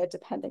bacteria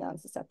depending on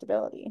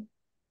susceptibility.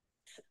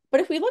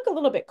 But if we look a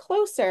little bit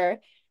closer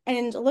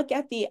and look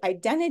at the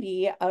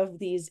identity of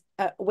these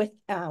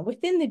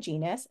within the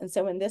genus, and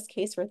so in this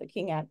case, we're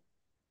looking at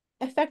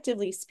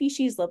effectively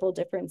species level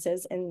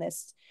differences in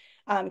this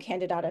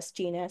Candidatus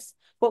genus,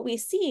 what we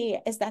see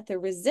is that the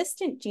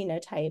resistant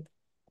genotype,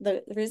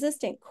 the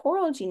resistant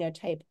coral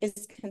genotype,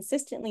 is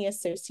consistently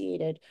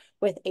associated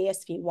with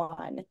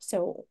ASV1.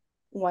 So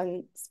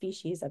one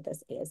species of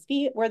this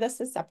ASV, where the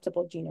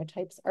susceptible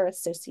genotypes are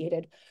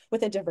associated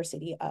with a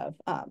diversity of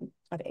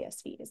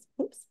ASVs.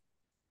 Oops.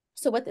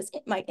 So what this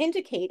might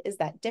indicate is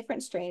that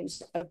different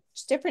strains or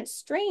different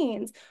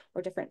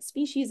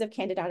species of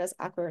Candidatus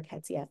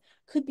aquarickettsia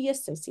could be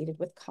associated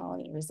with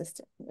colony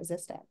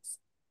resistance.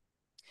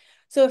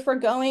 So if we're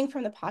going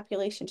from the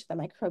population to the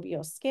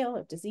microbial scale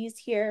of disease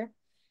here,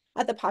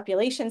 at the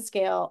population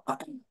scale,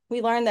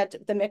 we learned that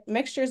the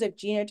mixtures of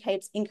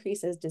genotypes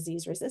increases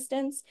disease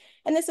resistance.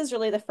 And this is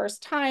really the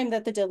first time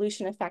that the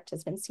dilution effect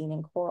has been seen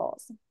in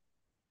corals.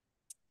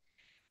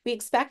 We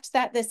expect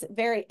that this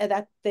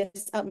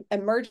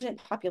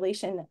emergent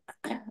population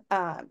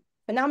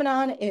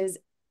phenomenon is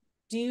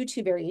due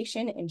to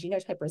variation in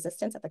genotype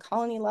resistance at the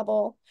colony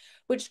level,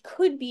 which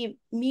could be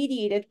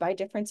mediated by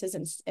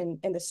differences in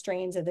the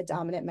strains of the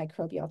dominant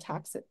microbial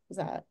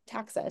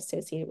taxa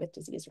associated with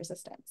disease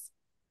resistance.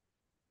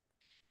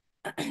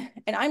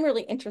 And I'm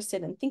really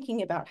interested in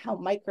thinking about how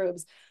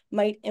microbes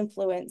might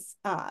influence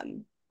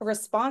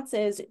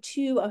responses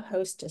to a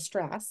host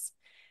distress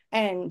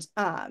and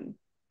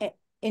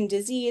in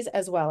disease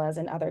as well as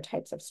in other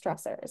types of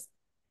stressors.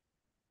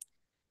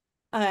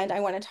 And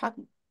I want to talk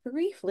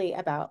briefly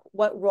about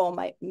what role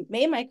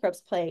may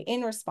microbes play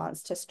in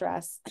response to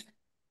stress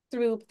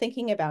through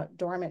thinking about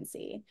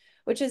dormancy,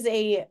 which is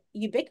a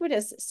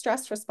ubiquitous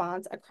stress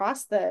response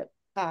across the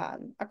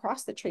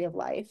tree of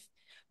life,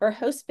 where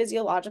host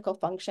physiological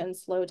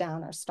functions slow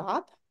down or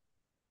stop.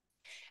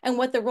 And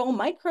what the role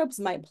microbes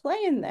might play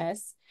in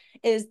this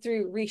is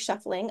through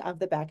reshuffling of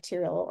the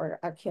bacterial or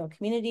archaeal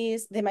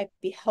communities. They might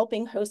be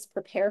helping hosts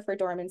prepare for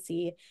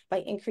dormancy by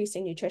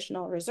increasing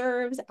nutritional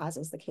reserves, as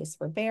is the case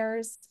for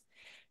bears.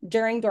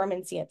 During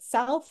dormancy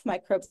itself,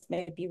 microbes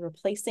may be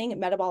replacing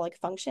metabolic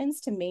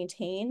functions to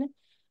maintain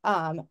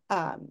to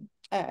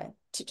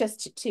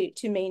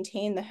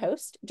maintain the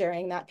host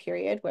during that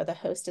period where the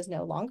host is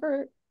no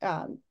longer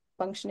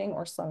functioning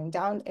or slowing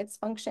down its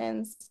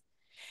functions.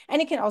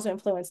 And it can also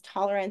influence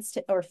tolerance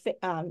to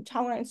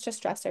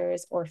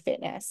stressors or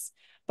fitness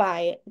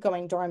by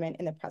going dormant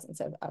in the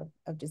presence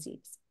of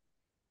disease.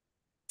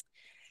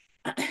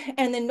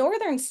 And the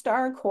northern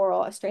star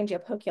coral,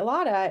 Astrangia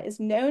poculata, is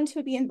known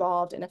to be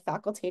involved in a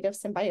facultative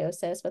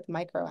symbiosis with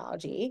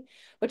microalgae,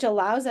 which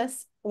allows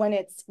us, when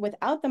it's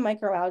without the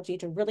microalgae,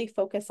 to really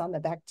focus on the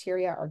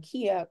bacteria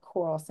archaea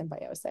coral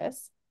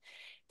symbiosis.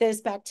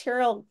 This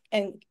bacterial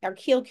and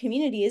archaeal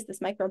communities, this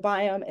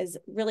microbiome, is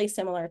really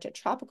similar to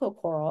tropical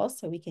corals,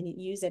 so we can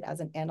use it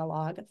as an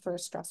analog for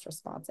stress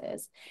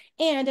responses.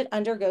 And it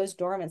undergoes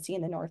dormancy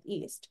in the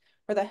northeast,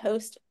 where the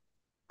host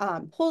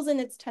pulls in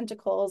its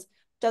tentacles,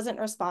 doesn't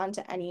respond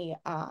to any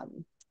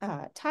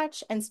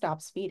touch, and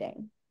stops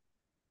feeding.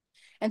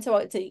 And so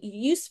it's a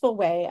useful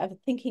way of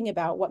thinking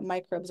about what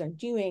microbes are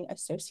doing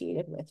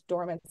associated with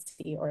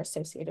dormancy or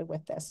associated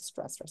with this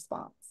stress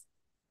response.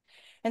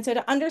 And so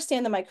to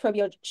understand the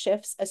microbial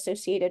shifts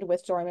associated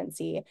with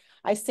dormancy,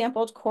 I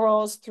sampled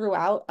corals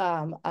throughout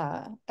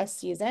a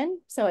season.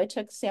 So I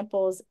took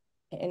samples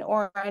in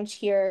orange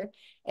here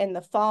in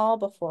the fall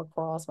before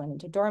corals went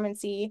into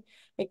dormancy.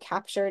 We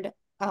captured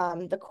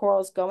the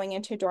corals going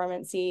into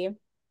dormancy,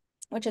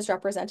 which is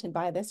represented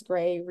by this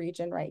gray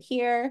region right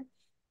here.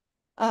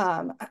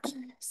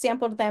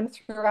 Sampled them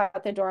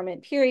throughout the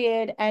dormant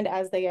period and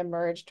as they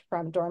emerged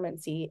from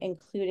dormancy,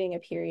 including a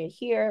period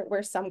here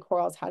where some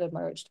corals had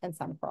emerged and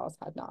some corals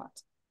had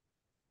not.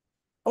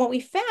 And what we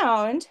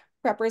found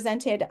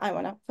represented, I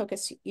want to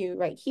focus you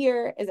right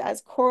here, is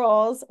as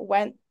corals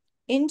went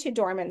into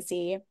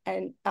dormancy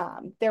and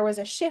there was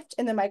a shift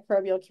in the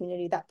microbial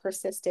community that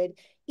persisted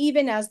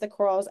even as the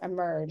corals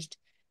emerged,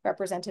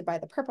 represented by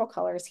the purple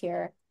colors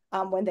here,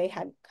 when they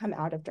had come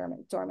out of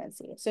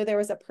dormancy. So there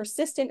was a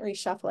persistent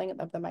reshuffling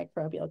of the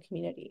microbial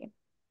community.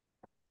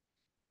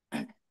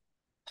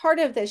 Part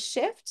of this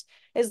shift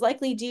is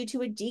likely due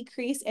to a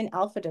decrease in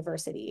alpha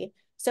diversity.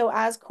 So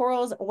as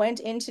corals went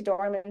into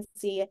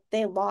dormancy,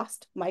 they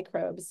lost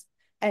microbes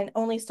and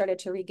only started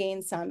to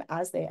regain some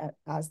as they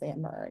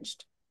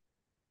emerged.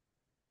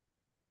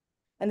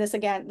 And this,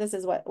 again, this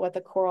is what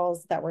the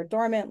corals that were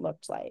dormant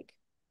looked like.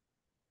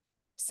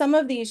 Some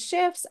of these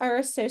shifts are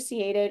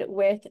associated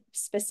with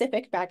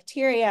specific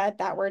bacteria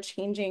that were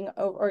changing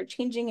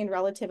in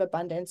relative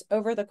abundance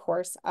over the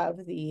course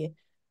of the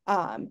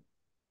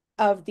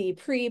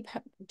pre,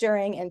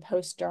 during, and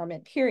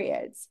post-dormant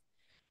periods.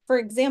 For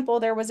example,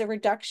 there was a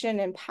reduction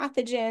in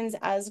pathogens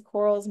as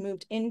corals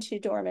moved into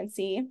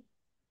dormancy.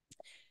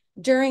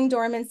 During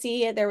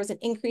dormancy, there was an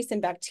increase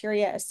in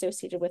bacteria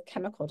associated with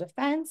chemical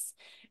defense.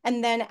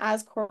 And then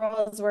as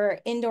corals were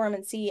in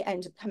dormancy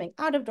and coming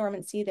out of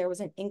dormancy, there was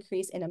an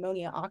increase in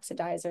ammonia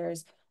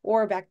oxidizers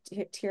or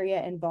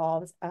bacteria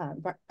involved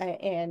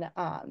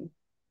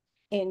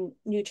in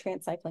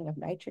nutrient cycling of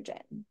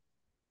nitrogen.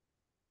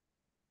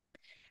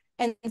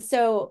 And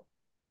so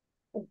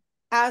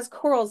as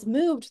corals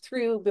moved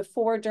through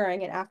before,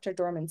 during, and after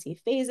dormancy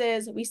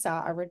phases, we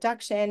saw a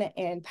reduction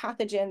in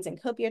pathogens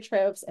and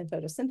copiotrophs and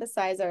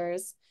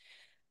photosynthesizers.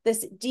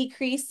 This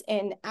decrease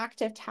in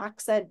active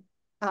taxa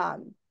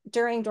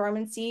during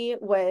dormancy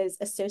was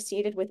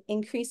associated with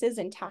increases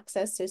in taxa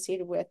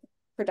associated with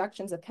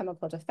productions of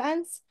chemical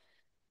defense,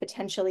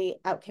 potentially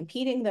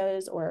outcompeting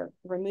those or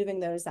removing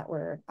those that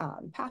were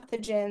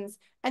pathogens,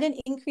 and an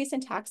increase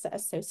in taxa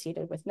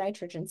associated with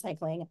nitrogen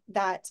cycling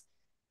that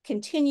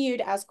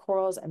continued as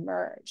corals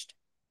emerged.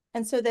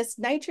 And so this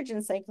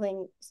nitrogen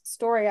cycling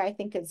story, I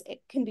think, it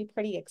can be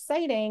pretty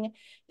exciting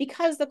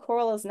because the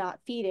coral is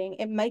not feeding.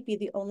 It might be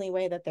the only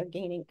way that they're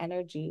gaining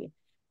energy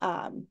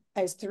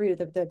as through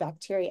the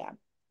bacteria.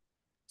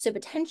 So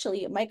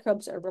potentially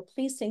microbes are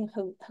replacing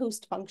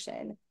host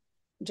function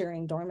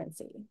during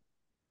dormancy.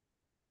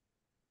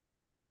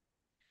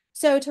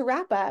 So to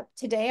wrap up,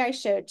 today I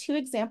showed two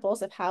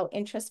examples of how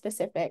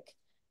intraspecific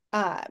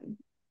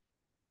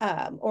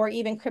or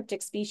even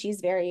cryptic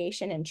species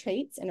variation in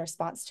traits in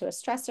response to a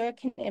stressor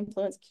can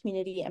influence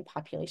community and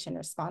population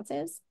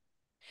responses.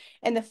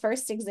 In the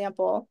first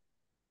example,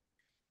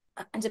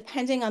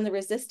 depending on the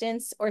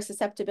resistance or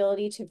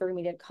susceptibility to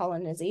vermeted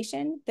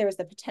colonization, there is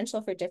the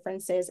potential for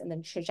differences in the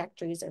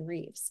trajectories of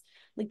reefs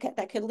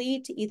that could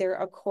lead to either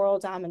a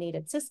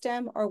coral-dominated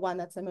system or one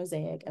that's a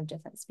mosaic of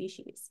different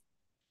species.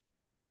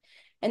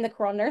 In the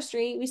coral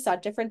nursery, we saw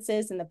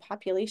differences in the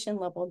population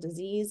level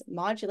disease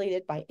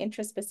modulated by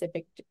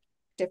intraspecific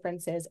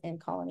differences in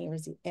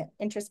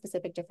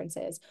intraspecific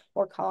differences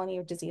or colony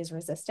or disease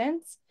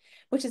resistance,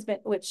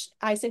 which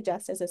I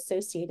suggest is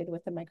associated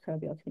with the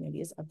microbial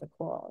communities of the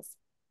corals.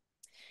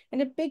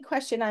 And a big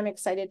question I'm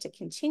excited to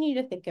continue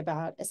to think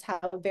about is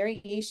how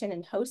variation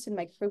in host and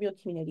microbial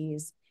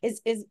communities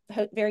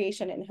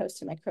variation in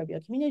host and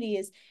microbial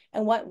communities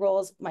and what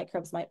roles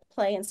microbes might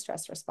play in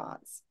stress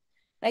response.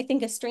 I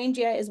think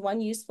Astrangia is one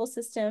useful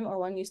system or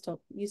one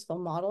useful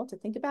model to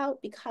think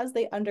about because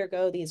they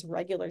undergo these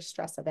regular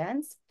stress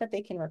events that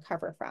they can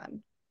recover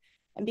from.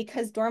 And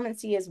because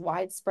dormancy is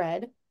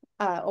widespread,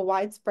 a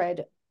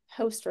widespread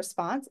host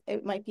response,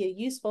 it might be a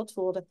useful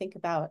tool to think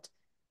about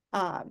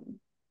their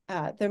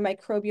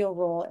microbial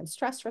role in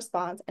stress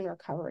response and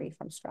recovery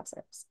from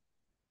stressors.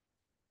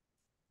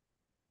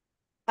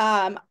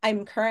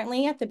 I'm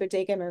currently at the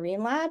Bodega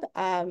Marine Lab,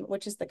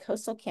 which is the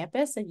coastal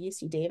campus of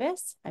UC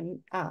Davis. And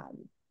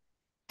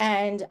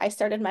I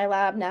started my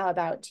lab now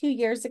about 2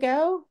 years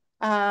ago.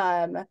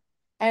 And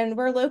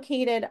we're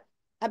located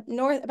up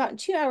north, about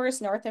 2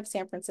 hours north of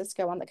San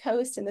Francisco on the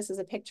coast. And this is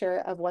a picture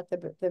of what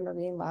the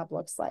Marine Lab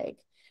looks like.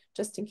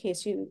 Just in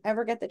case you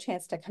ever get the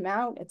chance to come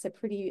out, it's a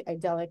pretty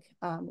idyllic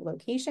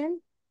location.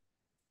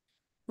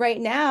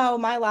 Right now,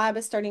 my lab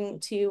is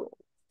starting to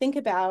think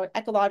about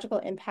ecological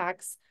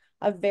impacts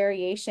of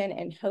variation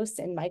in hosts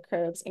and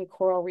microbes in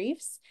coral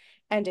reefs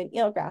and in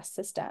eelgrass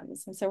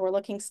systems. And so we're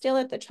looking still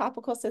at the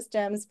tropical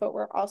systems, but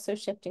we're also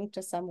shifting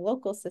to some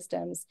local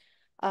systems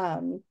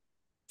around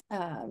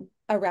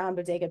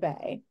Bodega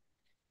Bay.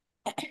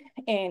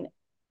 And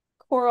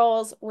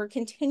corals, we're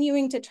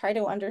continuing to try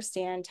to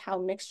understand how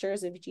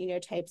mixtures of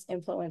genotypes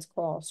influence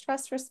coral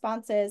stress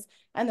responses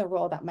and the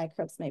role that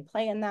microbes may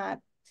play in that.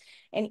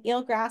 In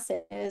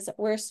eelgrasses,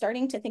 we're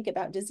starting to think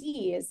about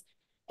disease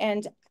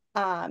and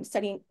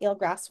studying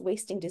eelgrass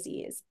wasting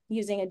disease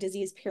using a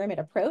disease pyramid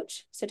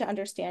approach. So to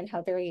understand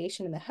how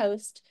variation in the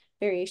host,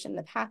 variation in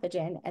the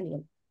pathogen,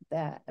 and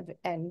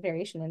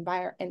variation in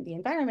the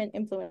environment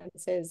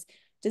influences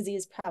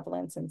disease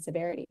prevalence and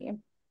severity.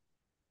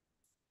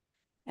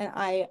 And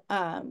I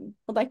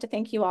would like to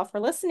thank you all for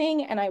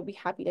listening, and I'd be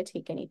happy to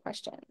take any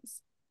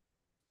questions.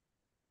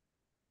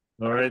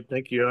 All right,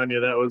 thank you,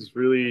 Anya. That was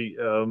really,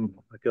 I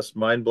guess,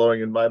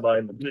 mind-blowing in my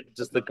mind.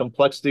 Just the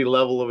complexity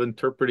level of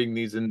interpreting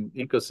these in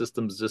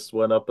ecosystems just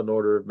went up an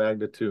order of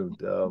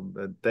magnitude.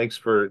 And thanks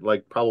for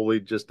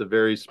probably just a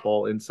very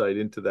small insight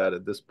into that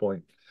at this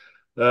point.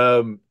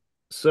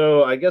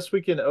 So I guess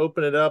we can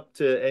open it up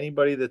to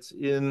anybody that's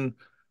in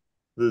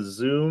the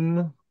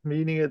Zoom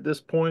meeting at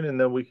this point,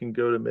 and then we can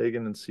go to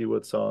Megan and see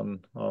what's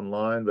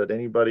online. But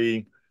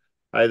anybody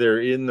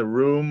either in the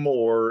room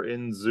or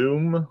in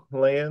Zoom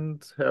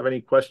land have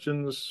any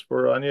questions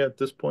for Anya at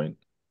this point?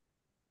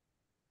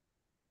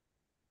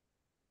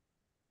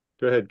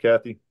 Go ahead,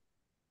 Kathy.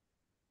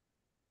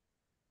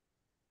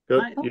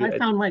 I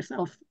found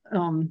myself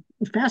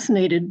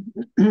fascinated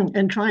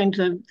in trying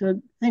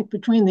to think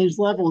between these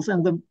levels,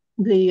 and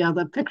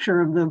the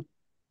picture of the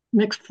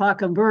mixed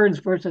flock of birds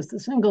versus the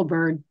single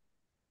bird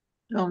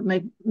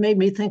made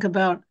me think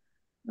about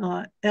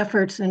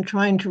efforts in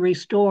trying to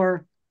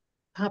restore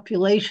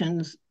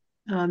populations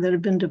that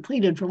have been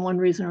depleted for one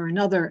reason or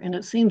another. And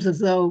it seems as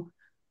though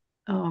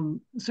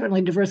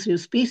certainly diversity of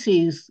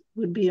species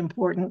would be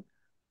important.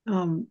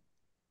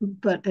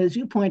 But as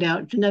you point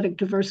out, genetic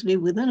diversity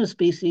within a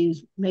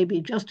species may be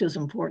just as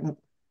important.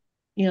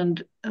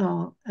 And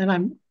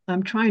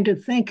I'm trying to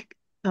think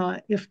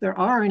if there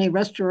are any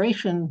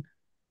restoration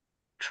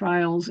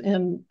trials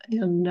in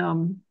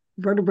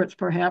vertebrates,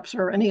 perhaps,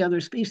 or any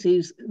other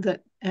species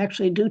that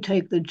actually do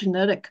take the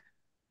genetic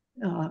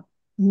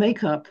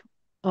makeup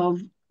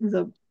of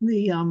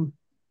the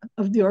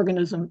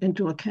organism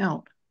into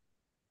account.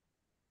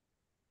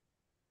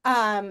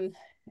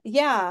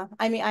 Yeah,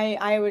 I mean,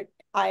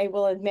 I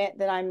will admit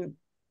that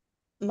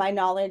my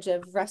knowledge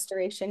of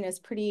restoration is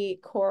pretty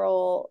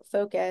coral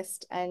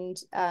focused and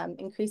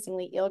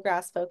increasingly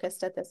eelgrass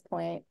focused at this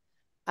point.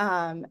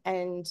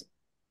 And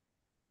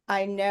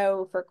I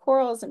know for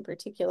corals in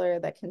particular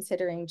that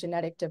considering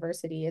genetic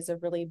diversity is a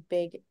really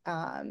big,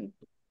 there's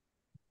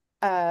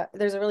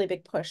a really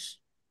big push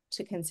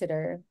to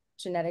consider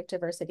genetic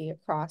diversity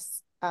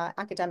across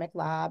academic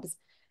labs.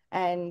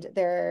 And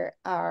there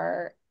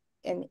are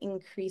an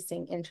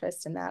increasing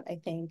interest in that,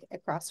 I think,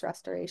 across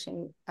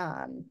restoration,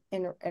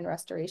 in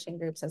restoration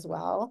groups as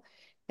well.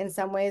 In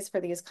some ways,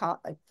 for these,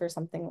 like for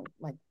something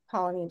like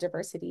colony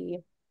diversity,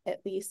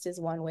 at least is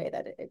one way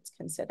that it's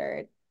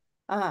considered.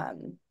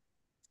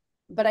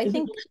 But I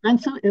think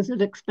is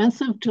it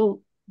expensive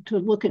to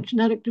look at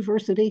genetic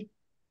diversity?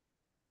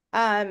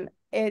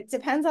 It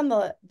depends on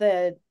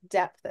the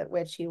depth at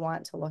which you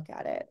want to look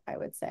at it, I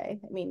would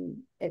say. I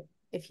mean,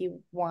 if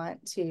you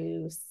want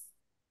to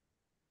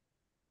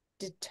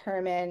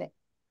determine,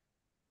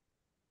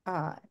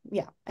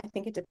 yeah, I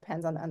think it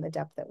depends on the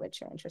depth at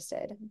which you're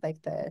interested.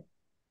 Like the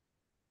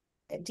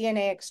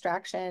DNA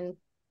extraction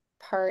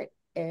part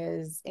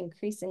is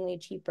increasingly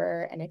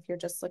cheaper, and if you're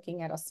just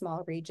looking at a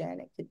small region,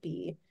 it could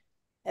be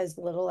as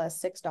little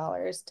as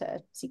 $6 to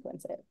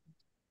sequence it.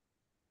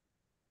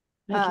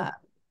 Yeah.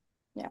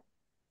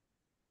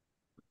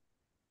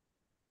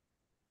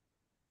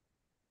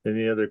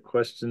 Any other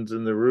questions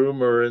in the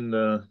room or in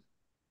the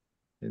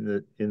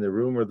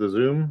room or the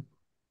Zoom?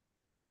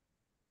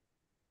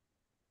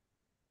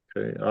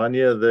 Okay,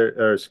 Anya,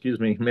 or excuse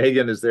me,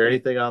 Megan, is there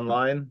anything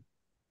online?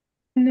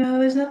 No,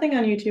 there's nothing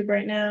on YouTube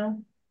right now.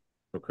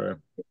 Okay.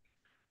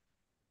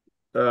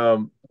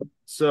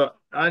 So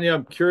Anya,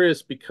 I'm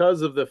curious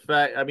because of the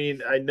fact, I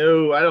mean, I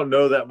don't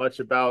know that much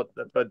about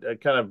that, but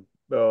kind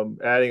of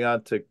adding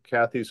on to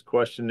Kathy's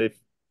question,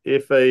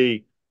 if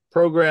a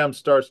program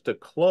starts to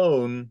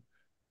clone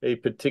a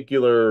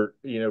particular,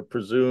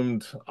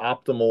 presumed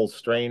optimal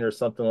strain or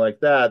something like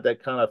that,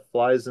 that kind of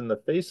flies in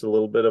the face a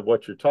little bit of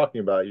what you're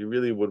talking about. You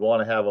really would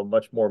want to have a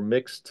much more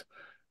mixed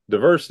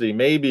diversity,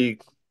 maybe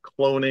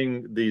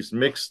cloning these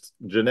mixed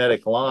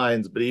genetic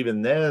lines, but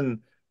even then,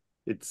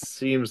 it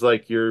seems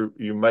like you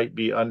might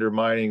be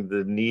undermining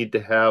the need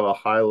to have a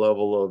high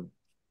level of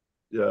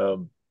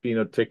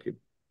phenotypic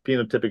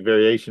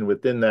variation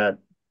within that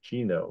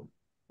genome,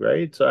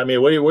 right? So, I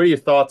mean, what are your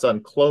thoughts on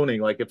cloning?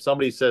 Like, if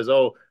somebody says,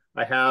 "Oh,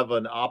 I have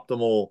an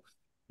optimal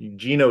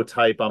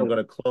genotype, I'm going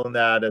to clone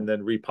that and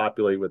then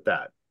repopulate with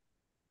that."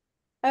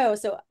 Oh,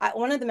 so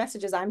one of the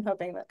messages I'm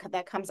hoping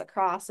that comes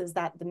across is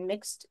that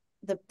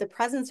the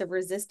presence of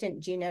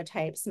resistant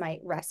genotypes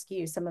might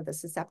rescue some of the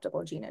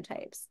susceptible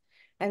genotypes.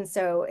 And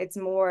so it's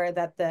more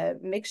that the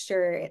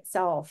mixture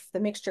itself, the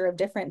mixture of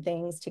different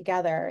things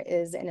together,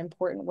 is an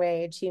important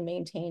way to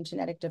maintain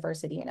genetic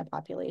diversity in a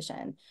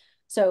population.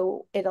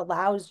 So it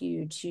allows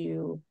you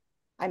to,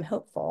 I'm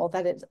hopeful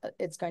that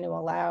it's going to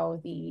allow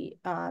the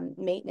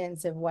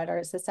maintenance of what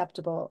are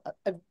susceptible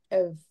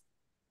of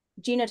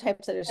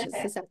genotypes that are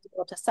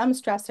susceptible to some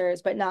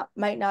stressors, but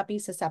might not be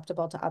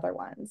susceptible to other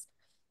ones.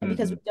 And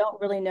because we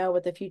don't really know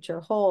what the future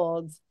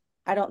holds,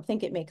 I don't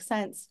think it makes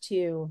sense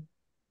to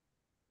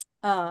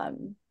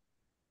it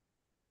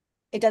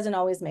doesn't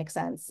always make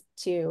sense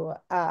to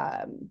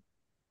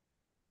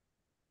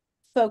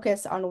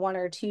focus on one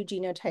or two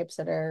genotypes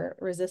that are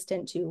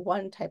resistant to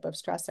one type of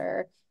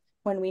stressor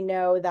when we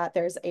know that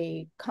there's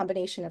a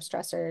combination of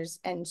stressors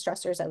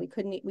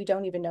that we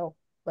don't even know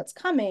what's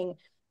coming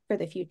for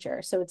the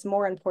future. So it's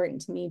more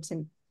important to me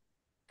to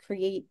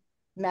create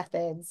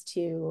methods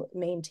to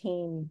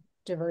maintain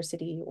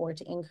diversity or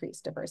to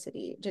increase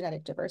diversity,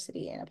 genetic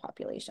diversity in a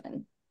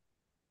population.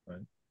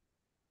 Right.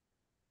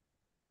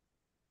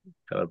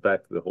 Kind of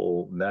back to the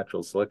whole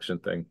natural selection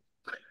thing.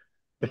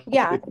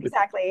 Yeah,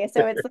 exactly.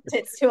 So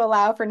it's to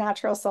allow for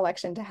natural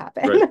selection to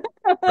happen.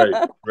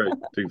 Right,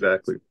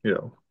 exactly.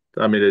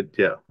 I mean,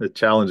 a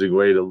challenging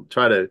way to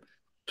try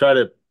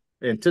to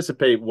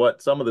anticipate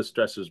what some of the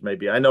stressors may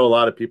be. I know a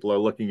lot of people are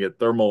looking at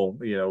thermal,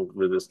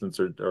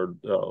 resistance or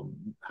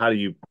how do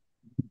you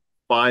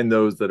find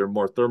those that are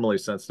more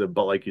thermally sensitive?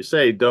 But like you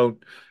say,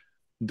 don't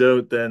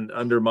don't then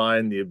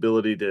undermine the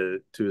ability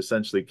to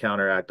essentially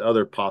counteract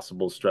other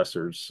possible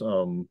stressors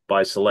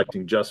by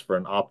selecting just for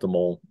an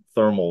optimal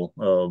thermal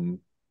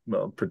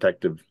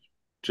protective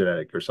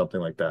genetic or something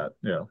like that.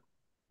 Yeah,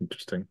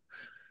 interesting.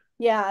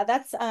 Yeah,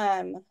 that's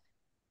the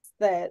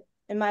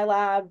in my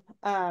lab,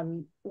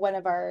 one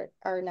of our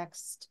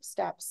next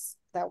steps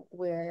that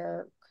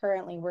we're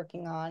currently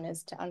working on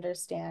is to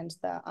understand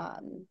the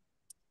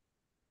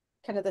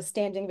kind of the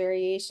standing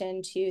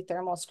variation to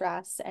thermal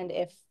stress, and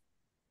if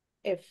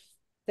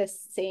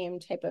this same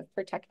type of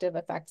protective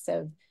effects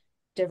of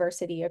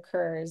diversity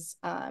occurs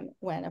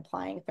when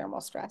applying thermal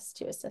stress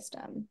to a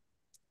system,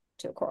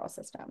 to a coral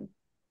system.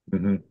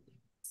 Mm-hmm.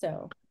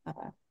 So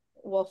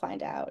we'll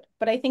find out.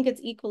 But I think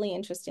it's equally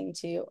interesting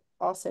to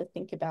also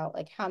think about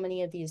like how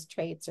many of these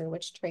traits or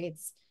which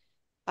traits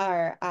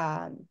are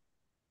kind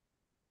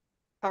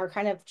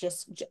of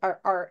just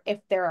are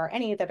if there are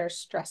any that are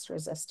stress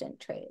resistant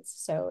traits.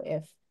 So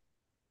if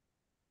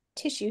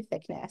tissue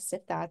thickness,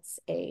 if that's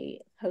a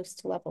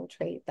host level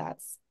trait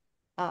that's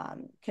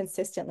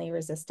consistently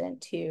resistant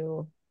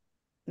to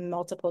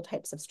multiple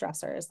types of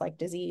stressors like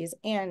disease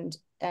and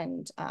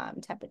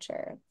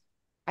temperature.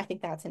 I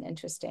think that's an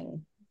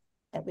interesting,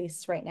 at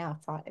least right now,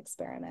 thought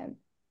experiment.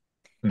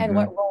 And Mm-hmm.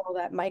 what role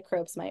that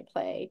microbes might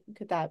play.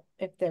 Could that,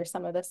 if there's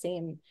some of the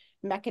same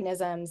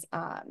mechanisms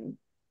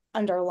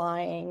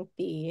underlying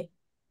the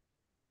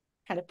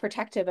kind of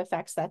protective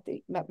effects that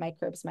the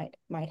microbes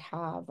might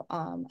have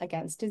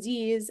against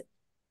disease,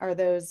 are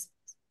those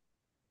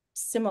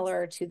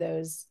similar to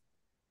those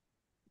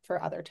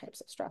for other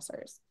types of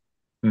stressors?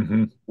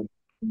 Mm-hmm.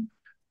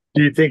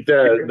 Do you think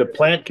the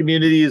plant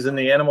communities and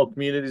the animal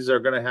communities are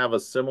going to have a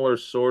similar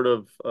sort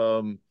of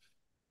um,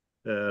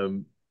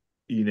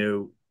 you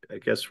know, I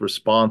guess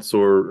response,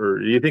 or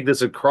do you think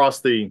this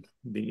across the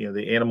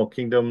animal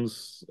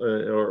kingdoms,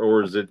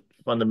 or is it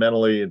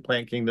fundamentally in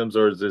plant kingdoms,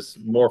 or is this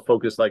more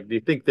focused? Like, do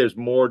you think there's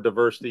more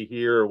diversity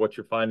here, or what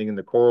you're finding in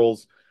the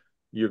corals,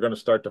 you're going to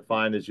start to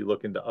find as you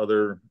look into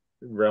other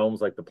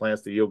realms like the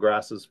plants, the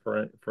eelgrasses,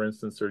 for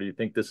instance, or do you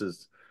think this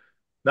is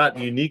not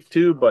unique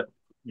to, but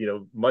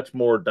much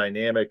more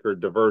dynamic or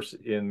diverse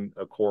in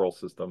a coral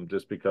system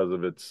just because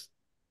of its,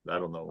 I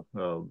don't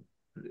know,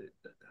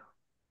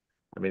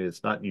 I mean,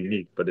 it's not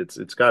unique, but it's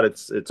got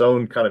its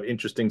own kind of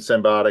interesting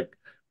symbiotic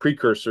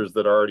precursors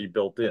that are already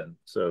built in.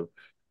 So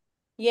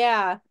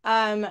Yeah.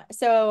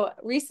 So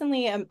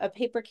recently a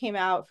paper came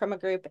out from a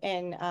group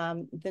in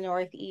the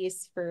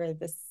Northeast for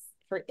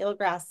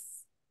eelgrass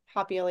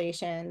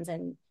populations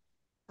and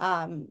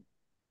um,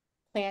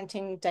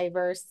 planting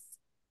diverse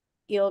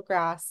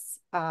eelgrass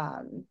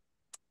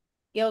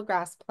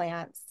eelgrass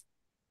plants.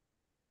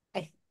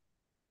 I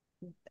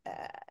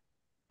uh,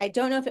 I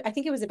don't know if I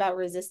think it was about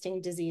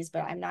resisting disease,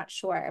 but I'm not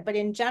sure. But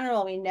in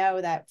general, we know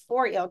that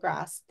for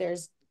eelgrass,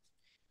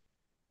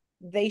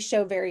 they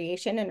show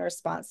variation in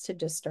response to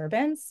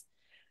disturbance.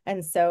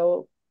 And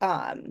so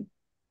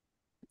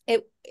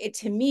it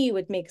to me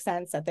would make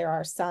sense that there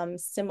are some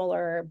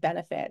similar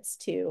benefits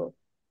to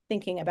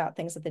thinking about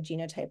things at the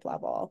genotype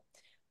level.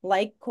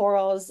 Like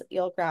corals,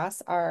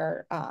 eelgrass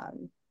are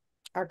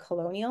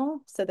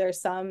colonial. So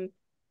there's some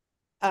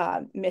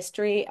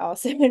mystery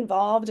also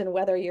involved in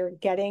whether you're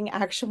getting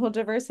actual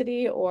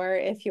diversity or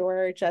if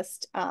you're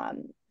just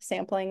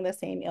sampling the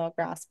same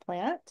eelgrass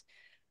plant.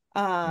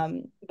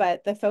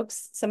 But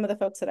some of the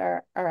folks that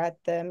are at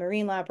the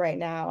marine lab right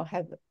now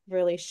have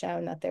really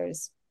shown that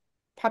there's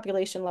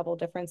population level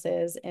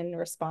differences in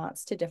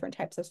response to different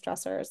types of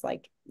stressors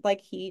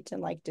like heat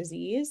and like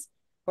disease,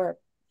 or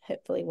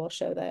hopefully will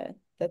show that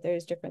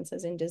there's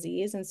differences in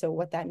disease. And so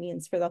what that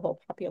means for the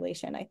whole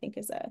population, I think,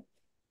 is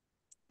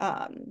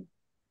an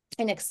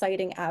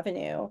exciting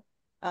avenue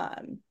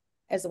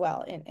as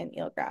well in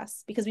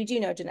eelgrass, because we do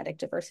know genetic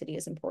diversity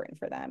is important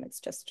for them. It's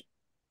just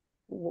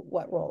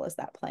what role is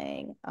that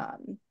playing,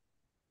 and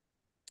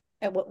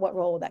what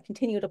role will that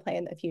continue to play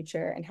in the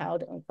future, and how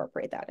to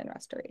incorporate that in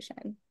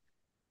restoration.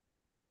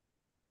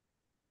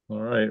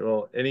 all right.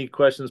 Well, any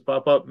questions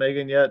pop up,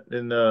 Megan, yet?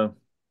 Nope.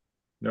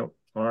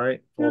 All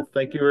right. No. Well,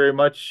 thank you very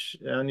much,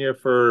 Anya,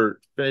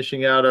 for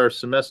finishing out our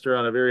semester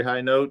on a very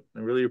high note. I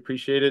really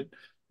appreciate it.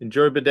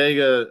 Enjoy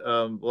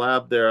Bodega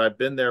lab there. I've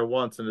been there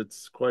once, and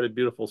it's quite a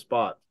beautiful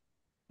spot.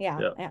 Yeah,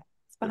 Yeah. yeah.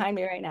 It's behind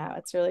me right now.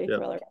 It's really, Yeah.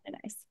 really, really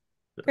nice.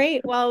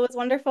 Great. Well, it was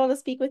wonderful to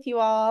speak with you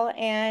all,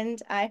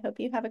 and I hope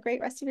you have a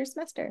great rest of your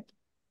semester.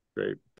 Great.